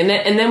recording, and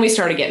then we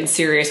started getting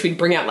serious. We'd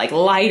bring out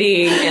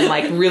lighting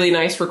and really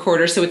nice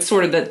recorders. So it's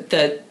sort of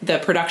the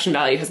production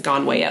value has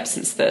gone way up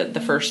since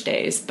the first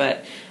days.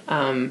 But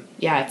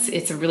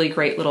it's a really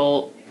great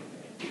little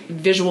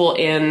visual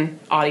and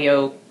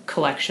audio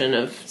collection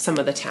of some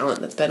of the talent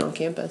that's been on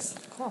campus.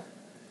 Cool.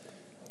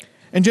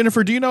 And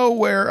Jennifer, do you know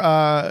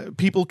where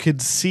people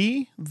could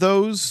see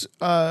those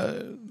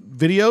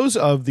videos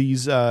of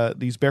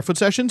these Barefoot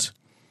sessions?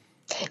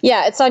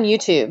 Yeah, it's on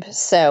YouTube,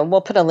 so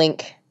we'll put a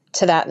link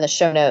to that in the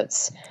show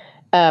notes.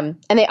 And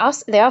they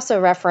also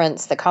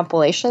reference the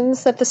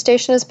compilations that the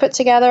station has put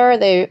together.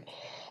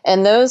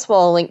 And those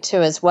we'll link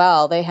to as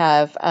well. They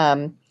have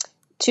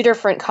two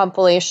different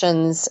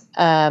compilations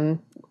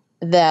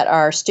that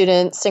are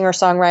student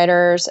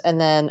singer-songwriters, and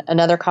then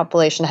another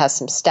compilation has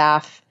some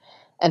staff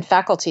and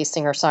faculty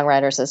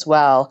singer-songwriters as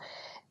well.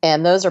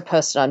 And those are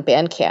posted on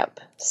Bandcamp.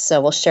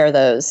 So we'll share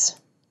those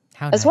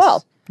How as nice.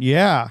 well.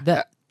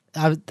 Yeah.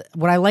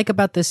 What I like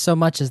about this so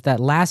much is that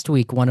last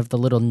week one of the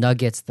little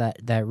nuggets that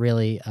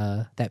really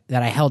that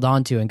I held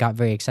on to and got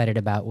very excited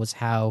about was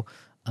how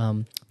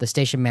the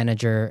station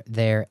manager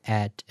there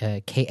at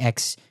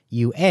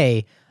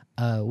KXUA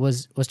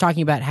was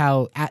talking about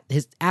how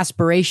his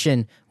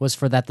aspiration was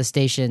for the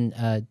station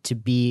to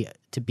be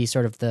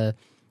sort of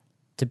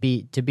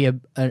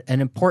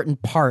an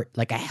important part,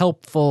 like a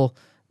helpful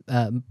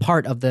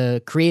part of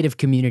the creative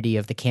community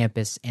of the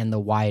campus and the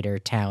wider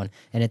town.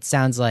 And it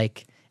sounds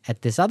like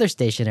at this other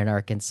station in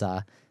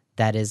Arkansas,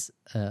 that is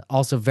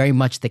also very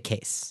much the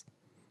case.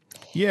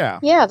 Yeah.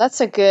 Yeah, that's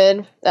a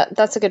good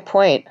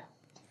point.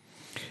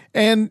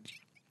 And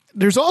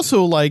there's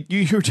also, like,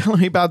 you were telling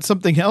me about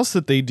something else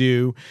that they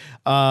do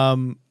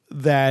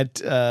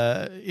that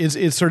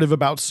is sort of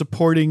about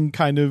supporting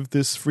kind of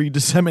this free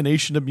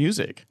dissemination of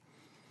music.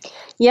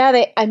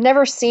 Yeah, I've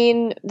never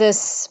seen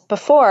this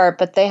before,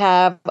 but they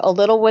have a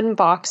little wooden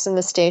box in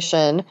the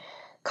station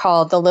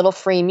called the Little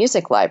Free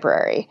Music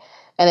Library.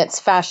 And it's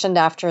fashioned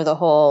after the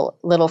whole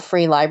Little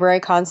Free Library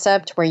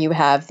concept, where you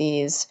have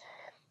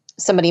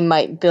somebody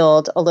might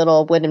build a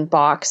little wooden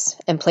box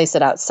and place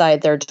it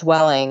outside their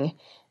dwelling.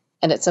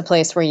 And it's a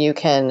place where you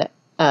can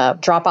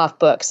drop off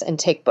books and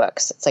take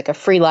books. It's like a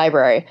free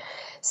library.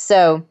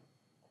 So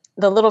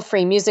the Little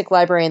Free Music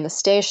Library in the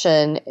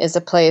station is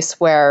a place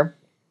where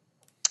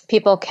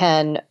people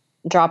can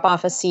drop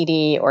off a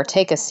CD or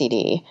take a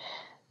CD.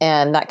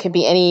 And that could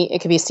be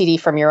it could be a CD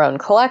from your own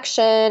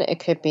collection. It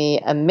could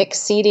be a mix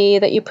CD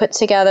that you put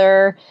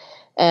together.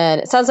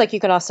 And it sounds like you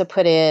can also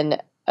put in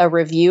a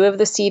review of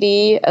the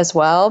CD as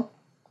well.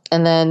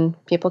 And then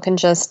people can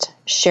just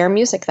share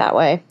music that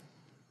way.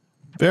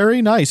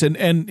 Very nice. And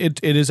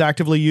it is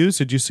actively used.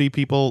 Did you see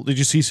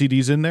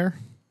CDs in there?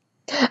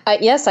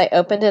 Yes, I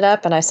opened it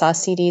up and I saw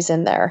CDs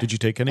in there. Did you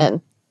take any?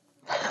 And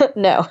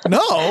no.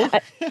 No.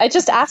 I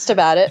just asked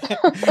about it.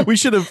 We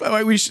should have.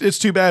 It's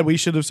too bad. We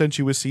should have sent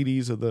you with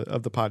CDs of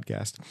the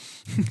podcast.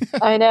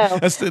 I know.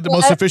 That's the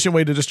most efficient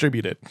way to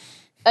distribute it.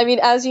 I mean,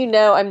 as you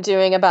know, I'm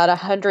doing about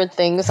 100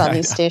 things on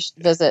these station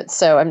visits.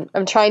 So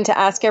I'm trying to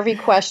ask every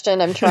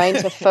question. I'm trying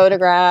to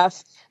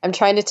photograph. I'm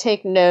trying to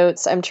take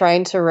notes. I'm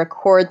trying to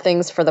record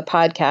things for the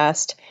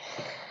podcast,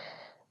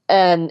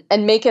 and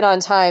make it on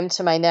time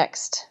to my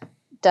next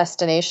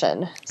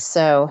destination.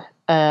 So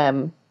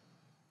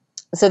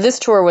so this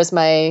tour was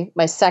my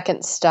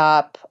second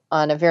stop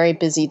on a very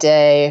busy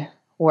day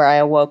where I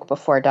awoke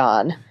before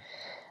dawn.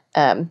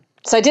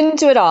 So I didn't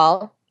do it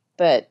all,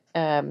 but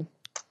I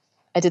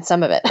did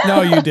some of it.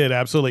 No, you did,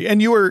 absolutely.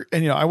 And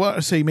I want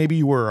to say maybe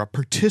you were a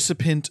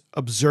participant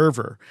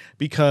observer,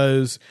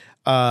 because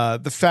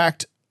the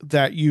fact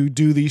that you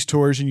do these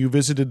tours and you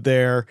visited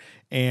there,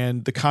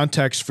 and the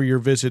context for your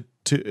visit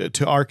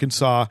to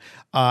Arkansas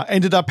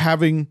ended up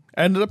having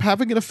an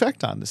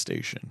effect on the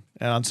station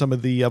and on some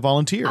of the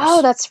volunteers.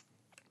 Oh,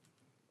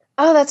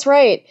 that's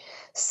right.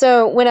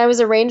 So when I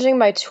was arranging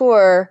my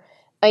tour,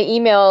 I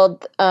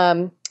emailed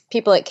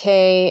people at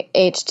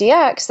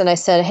KHDX and I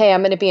said, hey,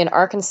 I'm going to be in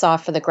Arkansas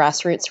for the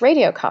Grassroots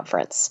Radio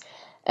Conference,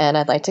 and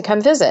I'd like to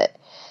come visit.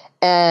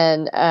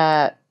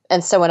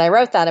 And so when I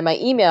wrote that in my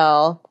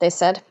email, they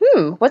said,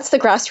 what's the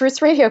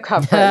Grassroots Radio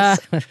Conference?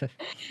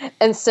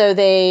 And so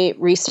they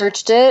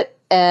researched it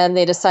and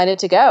they decided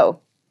to go.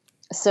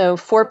 So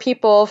 4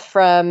 people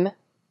from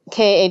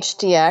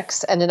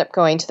KHDX ended up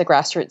going to the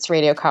Grassroots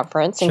Radio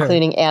Conference, Sure.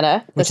 including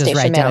Anna, the Which station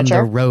is right manager.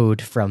 down the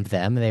road from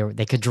them.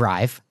 They could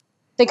drive.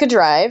 They could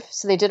drive,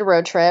 so they did a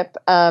road trip.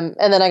 And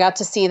then I got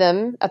to see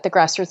them at the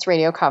Grassroots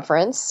Radio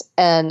Conference,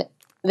 and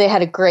they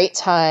had a great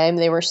time.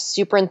 They were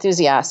super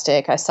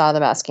enthusiastic. I saw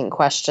them asking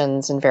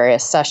questions in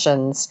various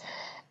sessions.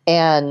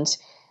 And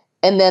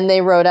then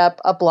they wrote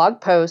up a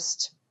blog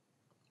post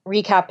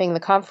recapping the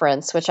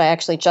conference, which I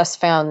actually just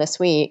found this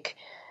week.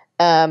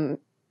 And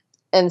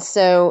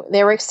so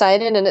they were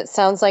excited, and it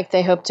sounds like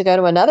they hope to go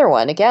to another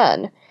one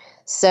again.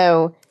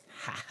 So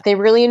they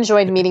really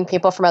enjoyed meeting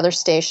people from other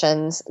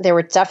stations. They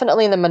were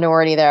definitely in the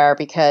minority there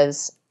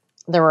because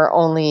there were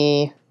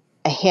only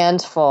a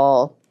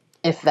handful,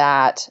 if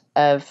that,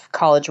 of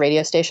college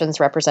radio stations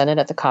represented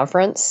at the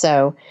conference.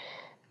 So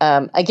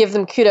I give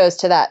them kudos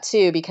to that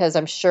too, because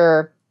I'm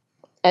sure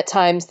at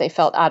times they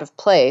felt out of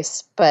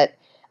place. But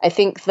I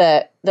think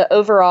that the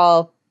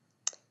overall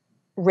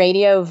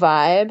radio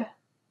vibe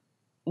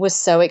was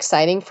so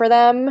exciting for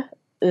them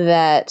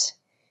that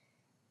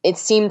it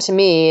seemed to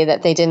me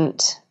that they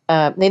didn't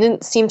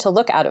seem to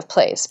look out of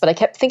place. But I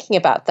kept thinking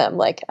about them,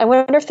 like, I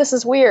wonder if this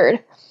is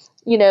weird,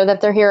 that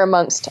they're here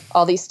amongst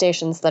all these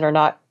stations that are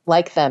not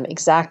like them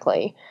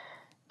exactly.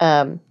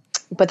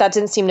 But that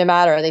didn't seem to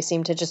matter. They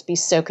seemed to just be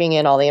soaking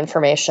in all the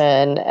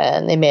information,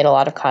 and they made a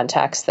lot of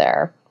contacts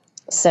there.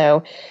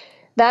 So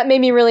that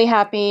made me really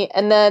happy.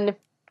 And then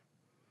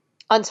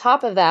on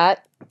top of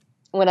that,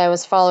 when I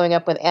was following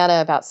up with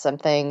Anna about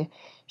something,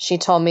 she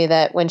told me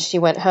that when she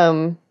went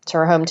home to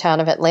her hometown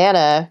of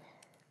Atlanta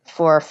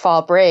for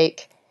fall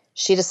break,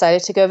 she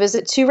decided to go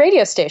visit 2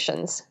 radio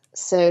stations.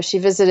 So she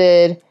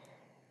visited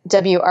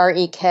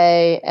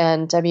WREK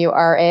and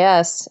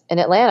WRAS in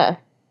Atlanta.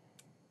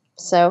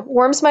 So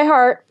warms my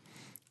heart.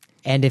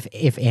 And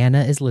if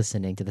Anna is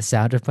listening to the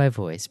sound of my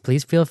voice,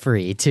 please feel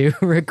free to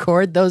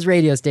record those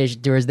radio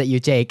station tours that you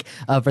take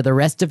for the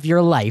rest of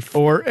your life.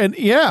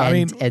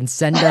 And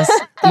send us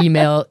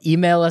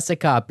email us a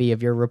copy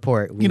of your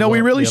report. We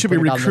really should be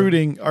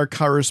recruiting our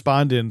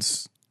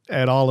correspondents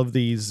at all of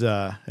these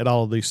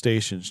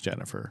stations,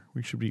 Jennifer.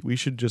 We should be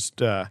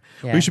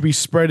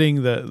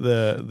spreading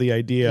the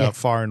idea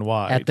far and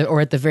wide. Mm-hmm.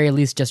 At the very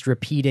least, just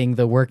repeating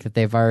the work that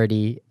they've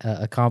already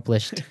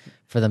accomplished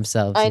for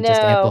themselves and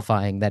just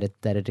amplifying that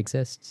it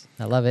exists.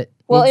 I love it.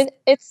 Well,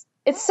 it's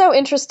so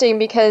interesting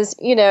because,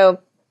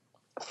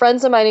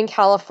 friends of mine in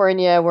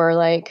California were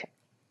like,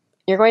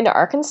 "You're going to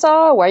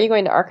Arkansas? Why are you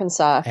going to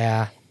Arkansas?"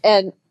 Yeah.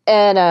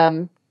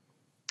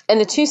 And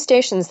the two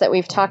stations that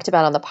we've talked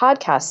about on the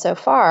podcast so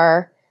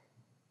far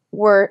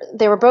were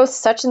both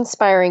such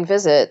inspiring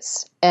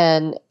visits,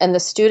 and the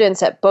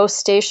students at both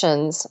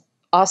stations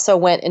also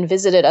went and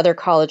visited other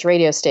college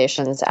radio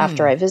stations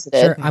after I visited.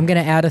 Sure. I'm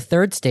going to add a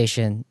third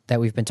station that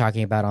we've been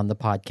talking about on the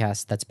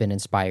podcast that's been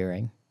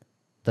inspiring.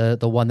 The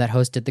one that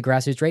hosted the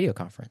Grassroots Radio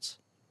Conference.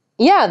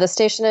 Yeah, the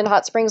station in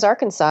Hot Springs,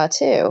 Arkansas,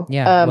 too.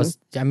 Yeah,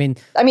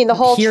 the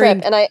whole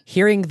trip. And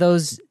hearing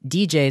those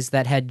DJs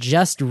that had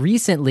just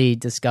recently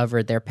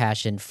discovered their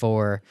passion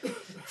for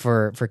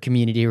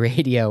community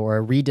radio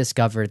or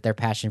rediscovered their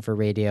passion for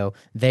radio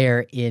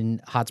there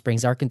in Hot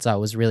Springs, Arkansas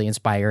was really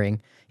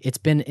inspiring. It's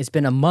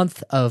been a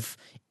month of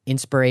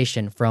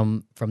inspiration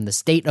from the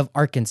state of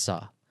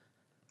Arkansas.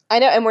 I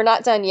know, and we're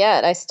not done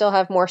yet. I still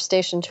have more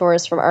station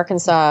tours from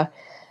Arkansas.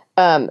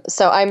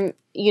 So I'm,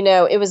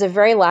 it was a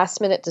very last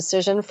minute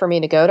decision for me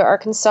to go to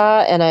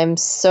Arkansas, and I'm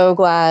so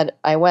glad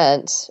I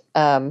went.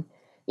 I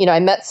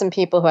met some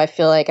people who I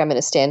feel like I'm going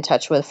to stay in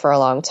touch with for a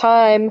long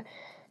time.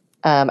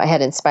 I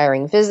had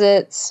inspiring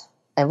visits.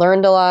 I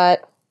learned a lot.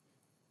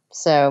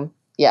 So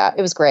yeah,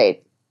 it was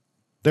great.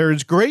 There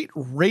is great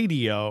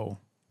radio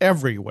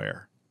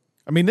everywhere.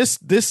 I mean, this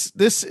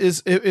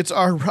is, it's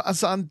our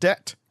raison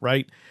d'etre,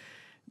 right?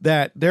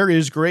 That there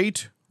is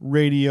great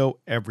radio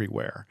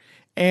everywhere.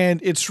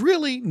 And it's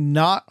really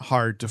not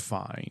hard to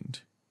find.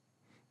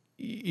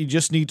 You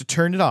just need to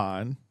turn it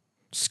on,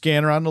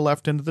 scan around the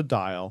left end of the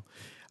dial.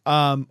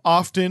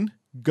 Often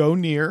go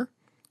near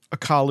a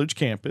college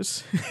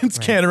campus and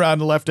scan around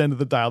the left end of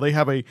the dial. They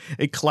have a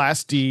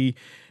Class D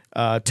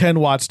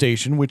 10-watt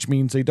station, which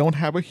means they don't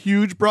have a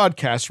huge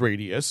broadcast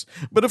radius.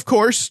 But of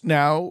course,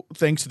 now,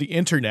 thanks to the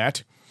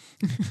internet,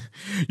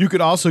 you could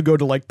also go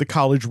to like the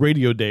College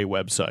Radio Day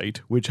website,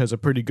 which has a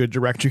pretty good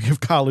directory of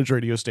college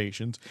radio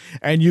stations,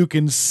 and you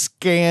can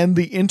scan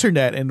the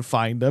internet and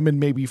find them, and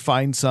maybe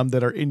find some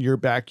that are in your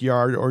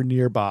backyard or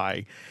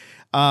nearby.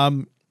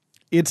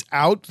 It's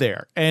out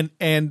there,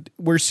 and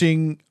we're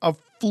seeing a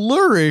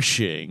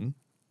flourishing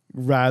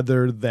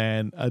rather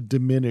than a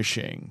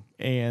diminishing.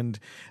 And,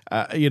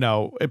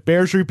 it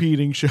bears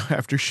repeating show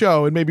after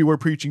show, and maybe we're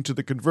preaching to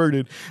the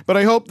converted, but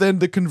I hope then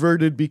the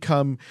converted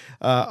become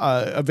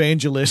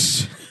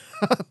evangelists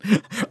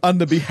on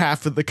the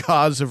behalf of the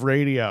cause of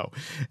radio,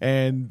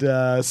 and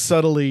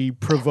subtly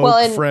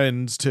provoke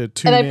friends to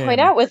tune in. And I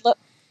point out with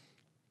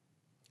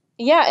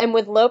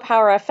low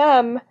power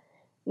FM,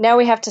 now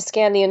we have to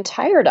scan the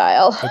entire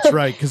dial. That's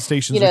right, because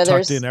stations are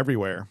tucked in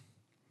everywhere.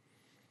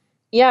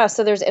 Yeah,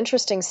 so there's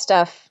interesting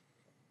stuff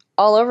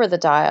all over the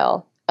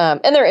dial.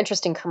 And there are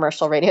interesting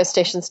commercial radio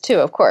stations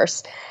too, of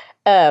course.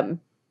 They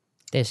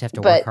just have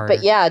to work harder.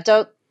 But yeah,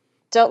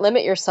 don't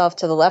limit yourself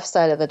to the left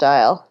side of the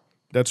dial.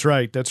 That's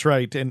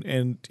right.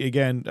 And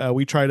again,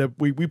 we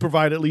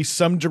provide at least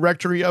some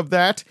directory of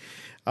that.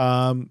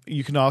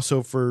 You can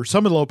also, for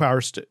some of the low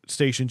power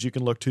stations, you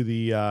can look to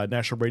the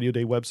National Radio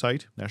Day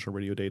website.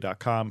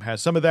 NationalRadioDay.com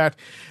has some of that,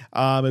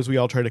 as we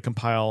all try to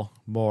compile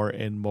more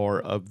and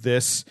more of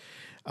this.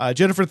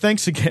 Jennifer,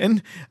 thanks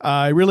again.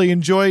 I really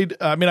enjoyed,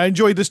 I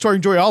enjoyed this tour,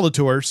 enjoy all the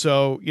tours.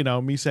 So,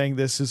 me saying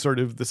this is sort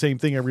of the same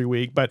thing every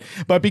week, but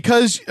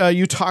because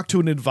you talk to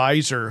an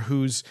advisor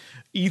whose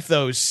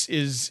ethos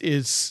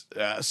is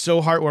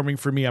so heartwarming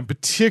for me, I'm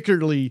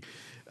particularly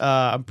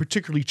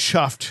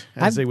chuffed,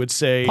 as they would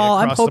say. Paul,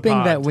 I'm hoping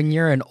the that when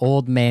you're an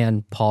old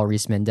man, Paul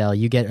Rees-Mandel,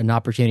 you get an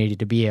opportunity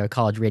to be a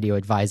college radio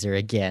advisor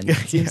again. It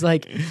seems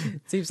like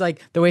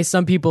the way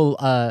some people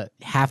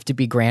have to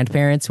be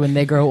grandparents when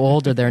they grow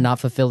old, or they're not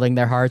fulfilling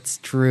their heart's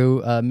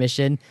true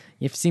mission.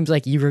 It seems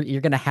like you're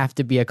going to have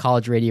to be a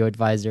college radio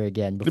advisor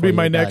again. It'll be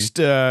my next.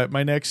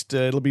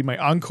 It'll be my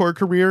encore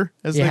career,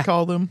 as they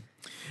call them.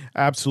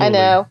 Absolutely.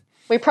 I know.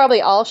 We probably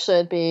all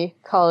should be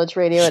college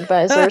radio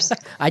advisors.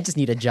 I just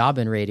need a job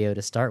in radio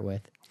to start with.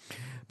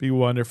 Be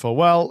wonderful.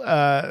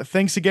 Well,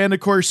 thanks again.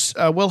 Of course,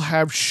 we'll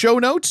have show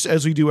notes,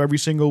 as we do every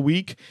single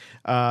week,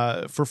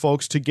 for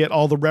folks to get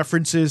all the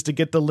references, to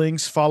get the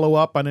links, follow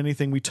up on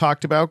anything we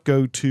talked about.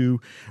 Go to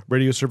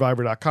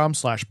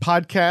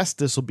radiosurvivor.com/podcast.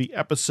 This will be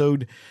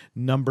episode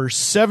number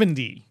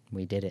 70.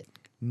 We did it.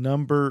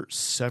 Number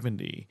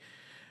 70.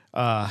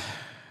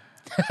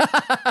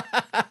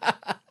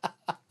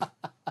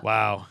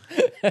 Wow.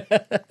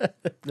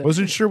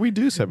 Wasn't sure we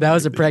do 7. That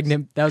was a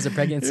pregnant. That was a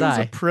pregnant It was a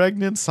sigh.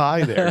 pregnant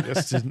sigh there,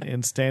 just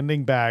in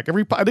standing back.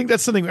 I think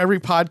that's something every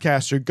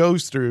podcaster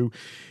goes through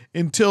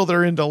until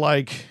they're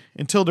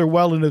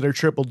well into their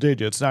triple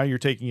digits. Now you're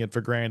taking it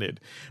for granted.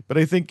 But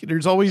I think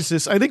there's always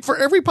this. I think for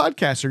every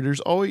podcaster, there's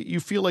always you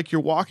feel like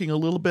you're walking a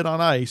little bit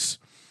on ice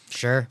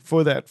Sure.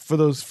 for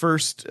those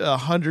first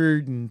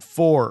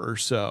 104 or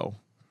so.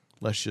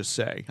 Let's just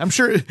say. I'm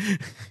sure,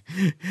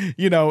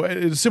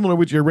 it's similar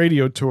with your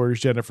radio tours,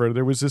 Jennifer.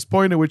 There was this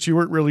point at which you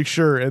weren't really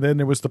sure, and then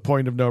there was the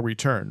point of no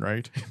return,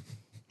 right?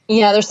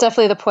 Yeah, there's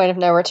definitely the point of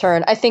no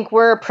return. I think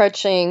we're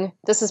approaching,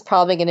 this is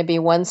probably going to be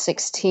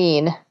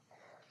 116.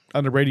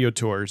 On the radio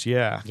tours,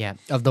 yeah. Yeah,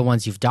 of the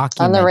ones you've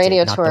documented, On the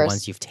radio not tours. the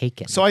ones you've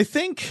taken. So I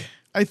think,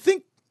 with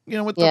the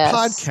Yes.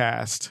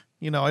 podcast,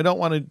 I don't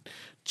want to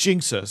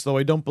jinx us, though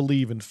I don't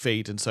believe in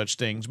fate and such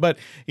things. But,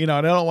 I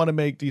don't want to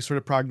make these sort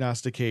of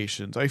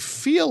prognostications. I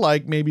feel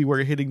like maybe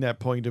we're hitting that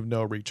point of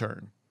no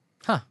return.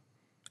 Huh.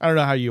 I don't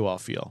know how you all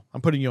feel.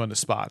 I'm putting you on the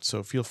spot,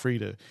 so feel free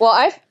to. Well,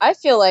 I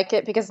feel like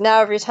it because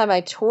now every time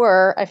I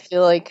tour, I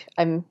feel like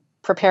I'm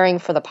preparing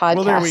for the podcast.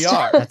 Well, there we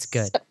are. That's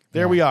good.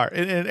 There we are.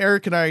 And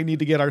Eric and I need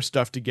to get our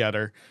stuff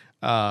together.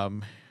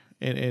 And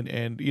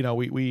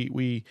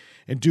we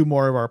do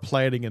more of our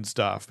planning and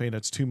stuff. I mean,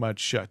 it's too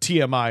much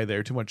TMI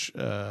there, too much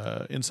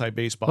inside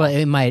baseball. Well,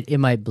 it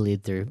might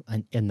bleed through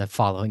in the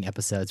following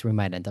episodes. We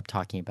might end up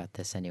talking about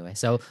this anyway.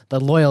 So the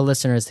loyal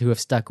listeners who have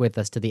stuck with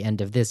us to the end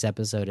of this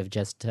episode have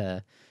just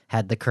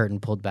had the curtain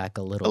pulled back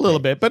a little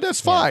bit, but that's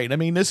fine. I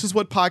mean, this is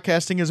what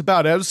podcasting is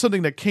about. It was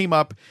something that came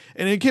up,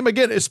 and it came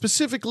again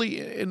specifically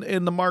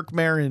in the Mark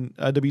Maron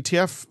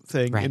WTF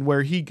thing, Right. in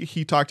where he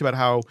talked about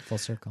how Full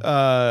circle.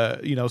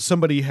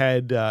 somebody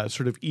had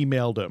sort of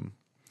emailed him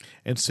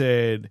and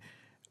said,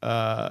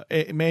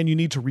 "Man, you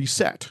need to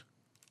reset."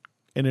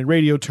 And in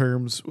radio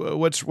terms,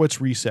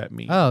 what's reset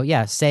mean? Oh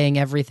yeah, saying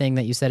everything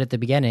that you said at the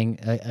beginning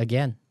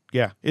again.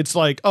 Yeah, it's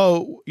like,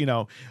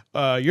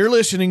 you're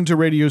listening to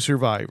Radio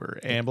Survivor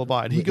and blah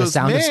blah. And he The goes,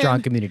 Sound of "Man,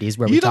 Strong Communities,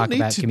 where you we don't talk need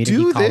about to community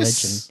do college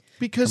this and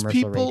because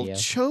commercial people radio."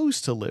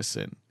 chose to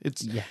listen.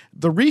 It's Yeah.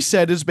 the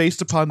reset is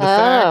based upon the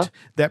fact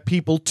that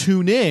people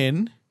tune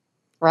in,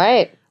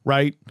 Right.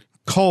 right,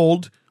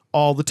 cold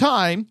all the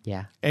time,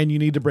 Yeah. and you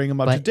need to bring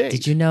them up to But date.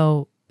 did you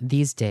know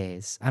these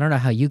days, I don't know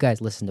how you guys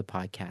listen to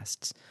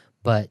podcasts,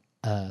 but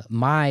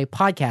my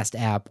podcast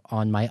app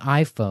on my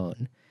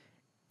iPhone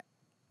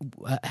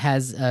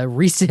has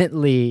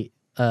recently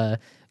I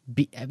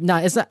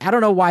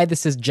don't know why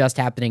this is just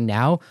happening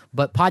now,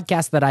 but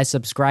podcasts that I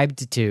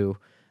subscribed to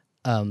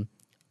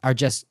are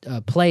just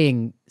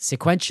playing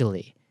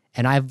sequentially,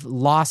 and I've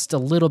lost a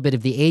little bit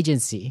of the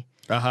agency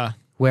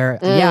where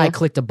I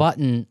clicked a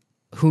button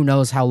who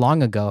knows how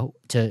long ago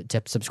to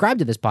subscribe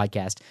to this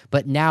podcast,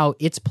 but now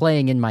it's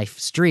playing in my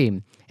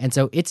stream, and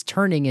so it's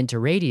turning into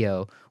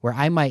radio where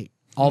I might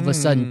all of a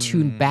sudden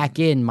tune back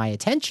in my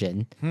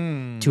attention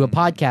to a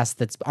podcast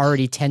that's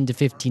already 10 to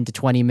 15 to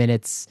 20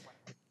 minutes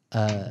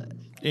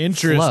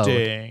Interesting.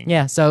 flowed.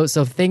 Yeah, so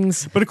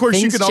things, But of course,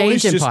 you things can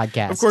always change in just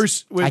podcasts. Of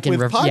course, with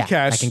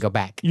podcasts, I can go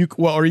back.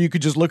 or you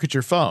could just look at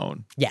your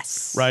phone.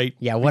 Yes. Right?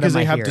 Yeah, what because am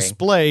I they have hearing?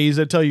 displays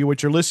that tell you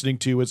what you're listening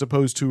to, as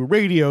opposed to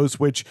radios,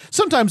 which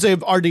sometimes they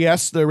have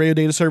RDS, the radio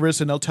data service,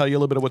 and they'll tell you a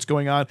little bit of what's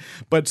going on.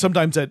 But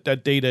sometimes that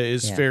data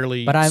is Yeah.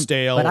 fairly I'm,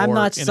 stale. But I'm or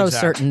not so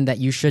inexact. certain that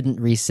you shouldn't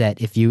reset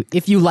if you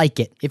like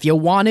it. If you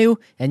want to,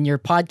 and you're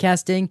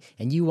podcasting,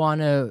 and you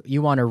want to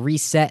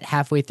reset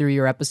halfway through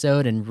your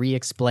episode and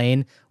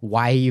re-explain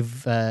why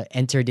you've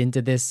entered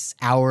into this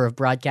hour of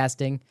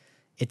broadcasting,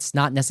 it's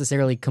not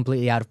necessarily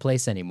completely out of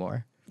place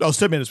anymore. Oh,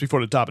 10 minutes before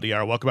the top of the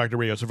hour. Welcome back to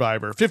Radio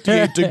Survivor.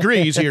 58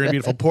 degrees here in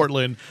beautiful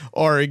Portland,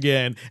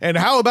 Oregon. And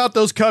how about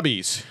those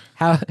Cubbies?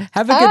 Have a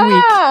good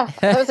week.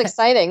 That was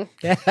exciting.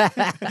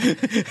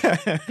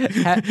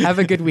 Have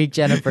a good week,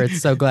 Jennifer. It's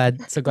so glad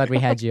we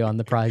had you on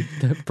the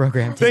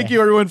program today. Thank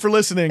you, everyone, for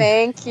listening.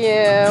 Thank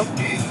you.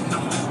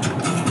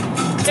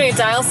 Doing a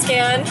dial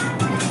scan.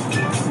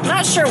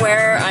 Not sure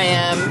where I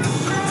am.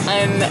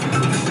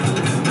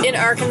 I'm in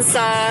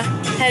Arkansas,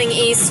 heading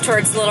east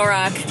towards Little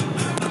Rock.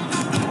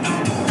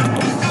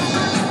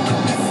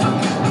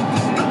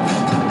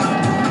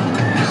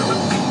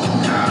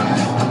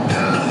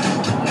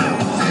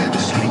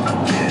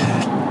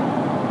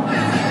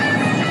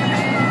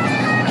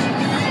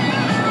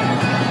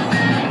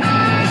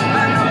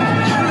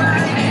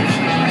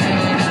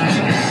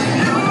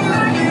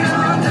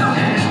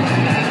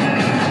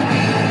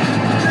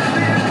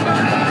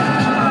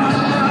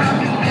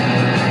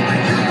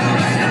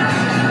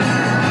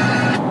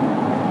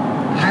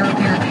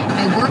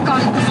 I work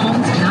on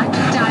phones, not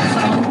dial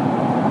phone.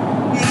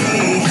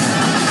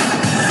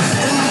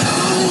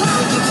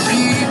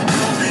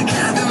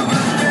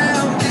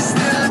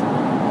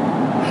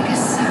 Make a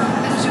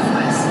sound that your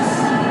voices.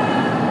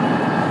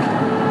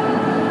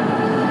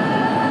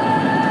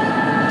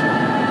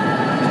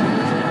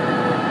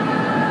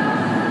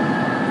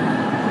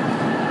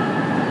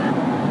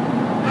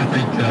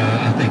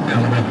 I think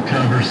Alabama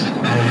covers. Oh,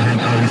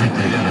 you think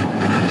they do?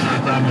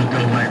 I'm gonna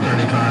go like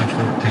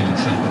 35-14,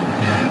 so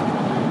yeah.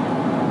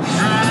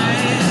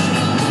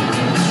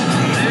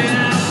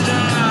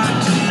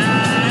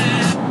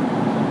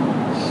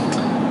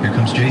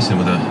 Mason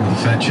with a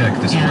fat check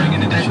this morning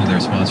in addition to their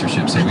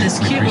sponsorship. So we this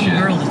cute little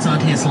girl that's on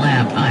his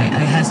lap,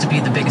 it has to be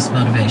the biggest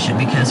motivation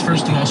because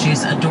first of all,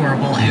 she's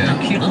adorable and her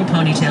cute little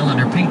ponytail and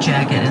her pink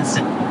jacket and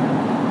because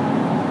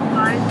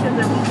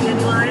there won't be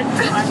any lines,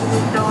 so I can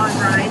just go on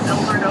rides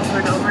over and over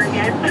and over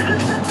again.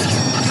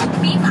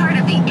 Be part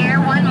of the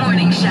Air One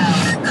Morning Show.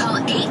 Call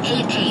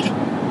 888.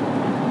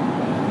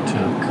 To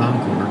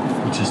Concord,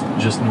 which is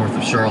just north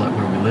of Charlotte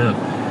where we live.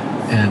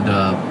 And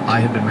I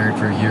had been married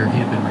for a year. He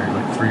had been married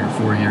like 3 or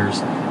 4 years.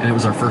 And it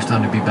was our first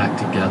time to be back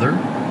together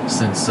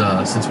since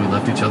we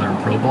left each other in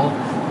Pro Ball.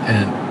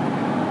 And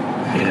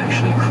it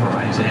actually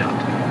cries out,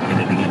 in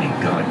the beginning,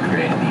 God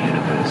created the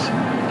universe.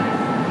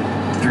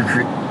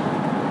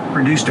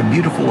 Produced a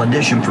beautiful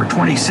edition for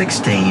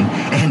 2016,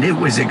 and it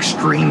was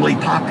extremely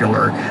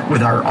popular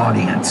with our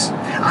audience.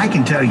 I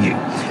can tell you,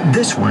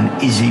 this one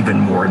is even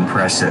more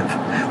impressive.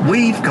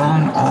 We've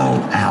gone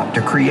all out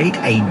to create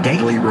a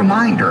daily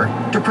reminder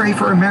to pray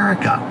for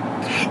America.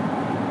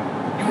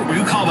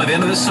 You call by the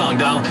end of this song,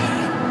 dial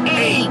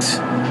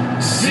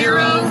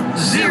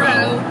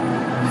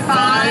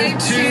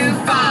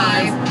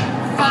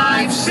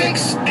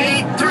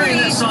 800-525-5683.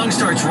 That song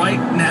starts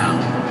right now.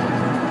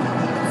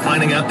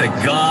 Finding out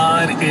that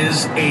God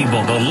is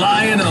able. The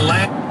Lion and the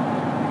Lamb.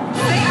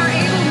 They are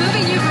able,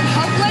 moving you from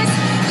hopeless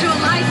to a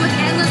life with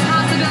endless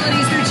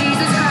possibilities through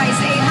Jesus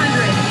Christ.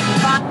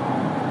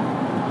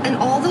 800. And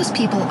all those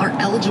people are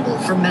eligible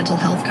for mental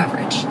health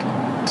coverage.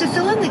 To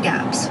fill in the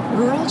gaps,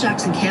 rural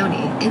Jackson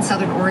County in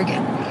Southern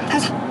Oregon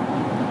has...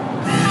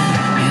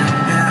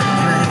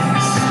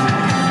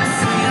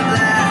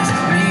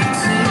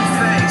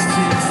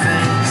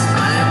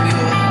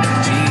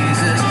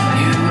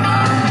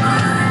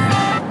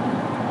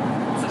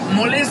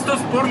 Molestos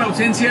por la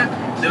ausencia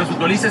de los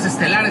futbolistas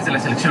estelares de la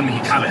selección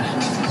mexicana.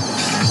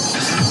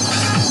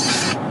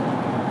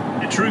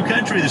 A true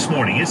country this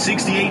morning. It's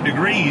 68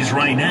 degrees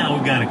right now.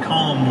 We've got a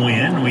calm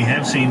wind. We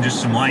have seen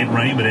just some light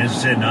rain, but as I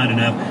said, not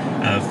enough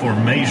for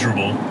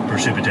measurable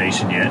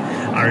precipitation yet.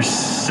 Our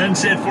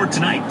sunset for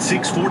tonight,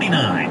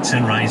 6:49.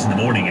 Sunrise in the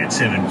morning at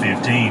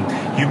 7:15.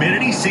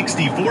 Humidity,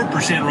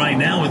 64% right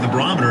now with the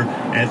barometer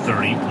at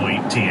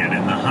 30.10.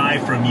 And the high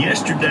from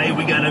yesterday,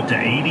 we got up to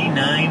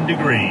 89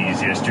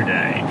 degrees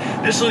yesterday.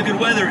 This look at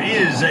weather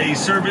is a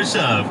service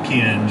of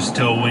Ken's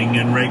Towing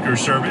and Raker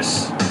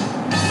Service.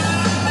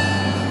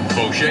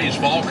 Boucher's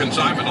Fall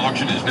Consignment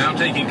Auction is now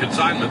taking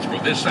consignments for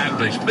this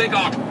Saturday's big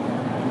auction.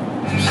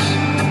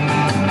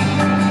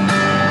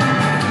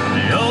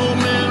 The old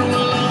men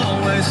will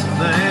always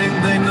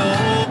think they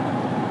know.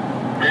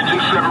 Engine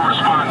 7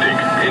 responding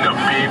in a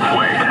big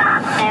way.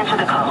 Answer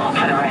the call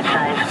for the right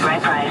size,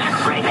 right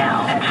price, right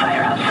now at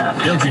Firehouse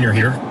Subs. Dale Jr.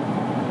 here.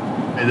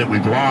 That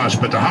we've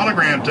lost, but the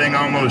hologram thing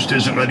almost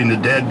isn't letting the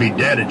dead be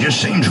dead. It just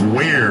seems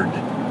weird.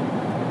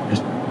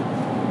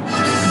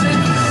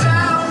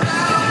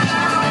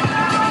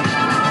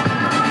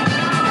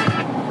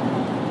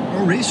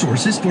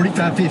 Resources,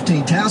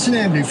 4515 Towson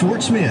Avenue,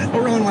 Fort Smith,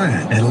 or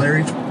online at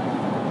Larry.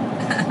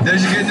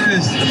 There's your good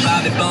news. The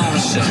Bobby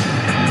Bones Show.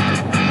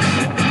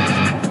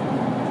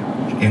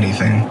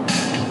 Anything.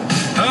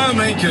 I'm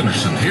Hank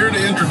Henderson, here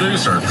to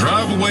introduce our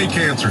Drive Away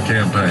Cancer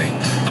campaign.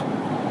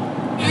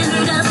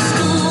 In the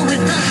school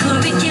with the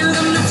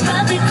curriculum that's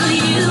perfect for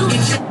you.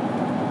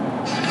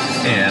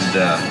 And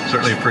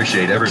certainly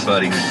appreciate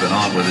everybody who's been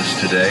on with us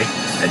today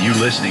and you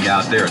listening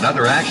out there.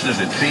 Another accident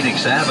at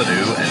Phoenix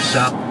Avenue and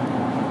South.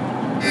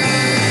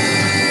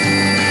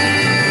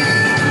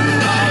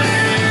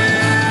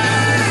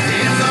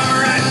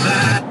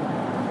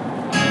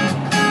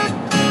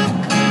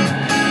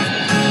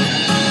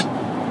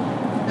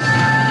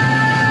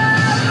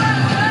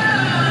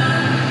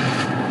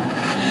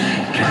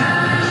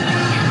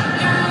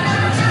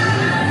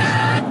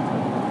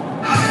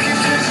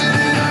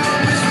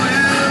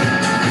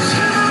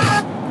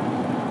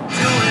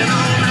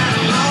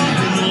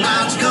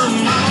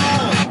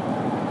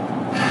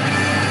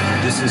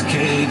 This is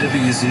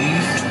KWZ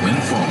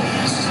Twin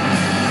Falls,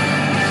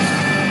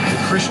 the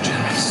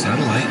Christian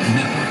Satellite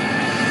Network.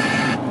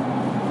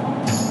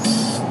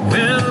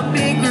 We'll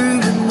be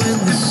grooving when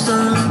the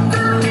sun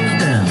goes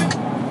down.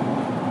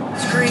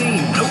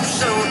 Scream, no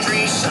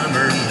sultry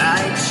summer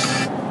nights.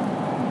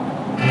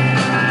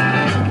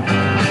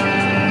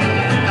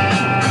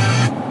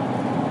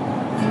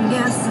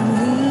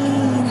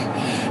 Gasoline,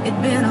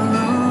 it's been a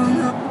long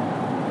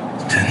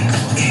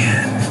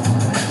In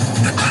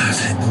the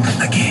closet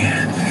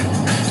again.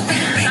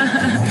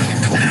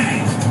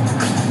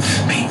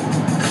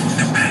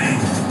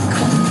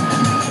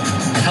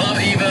 Hello,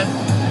 Eva.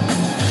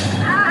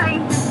 Hi.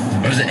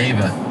 Or is it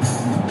Ava?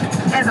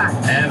 Eva.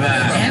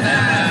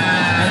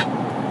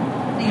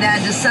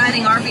 That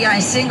deciding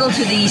RBI single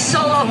to the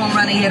solo home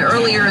run he hit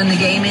earlier in the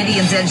game.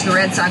 Indians edged the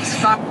Red Sox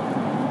 5.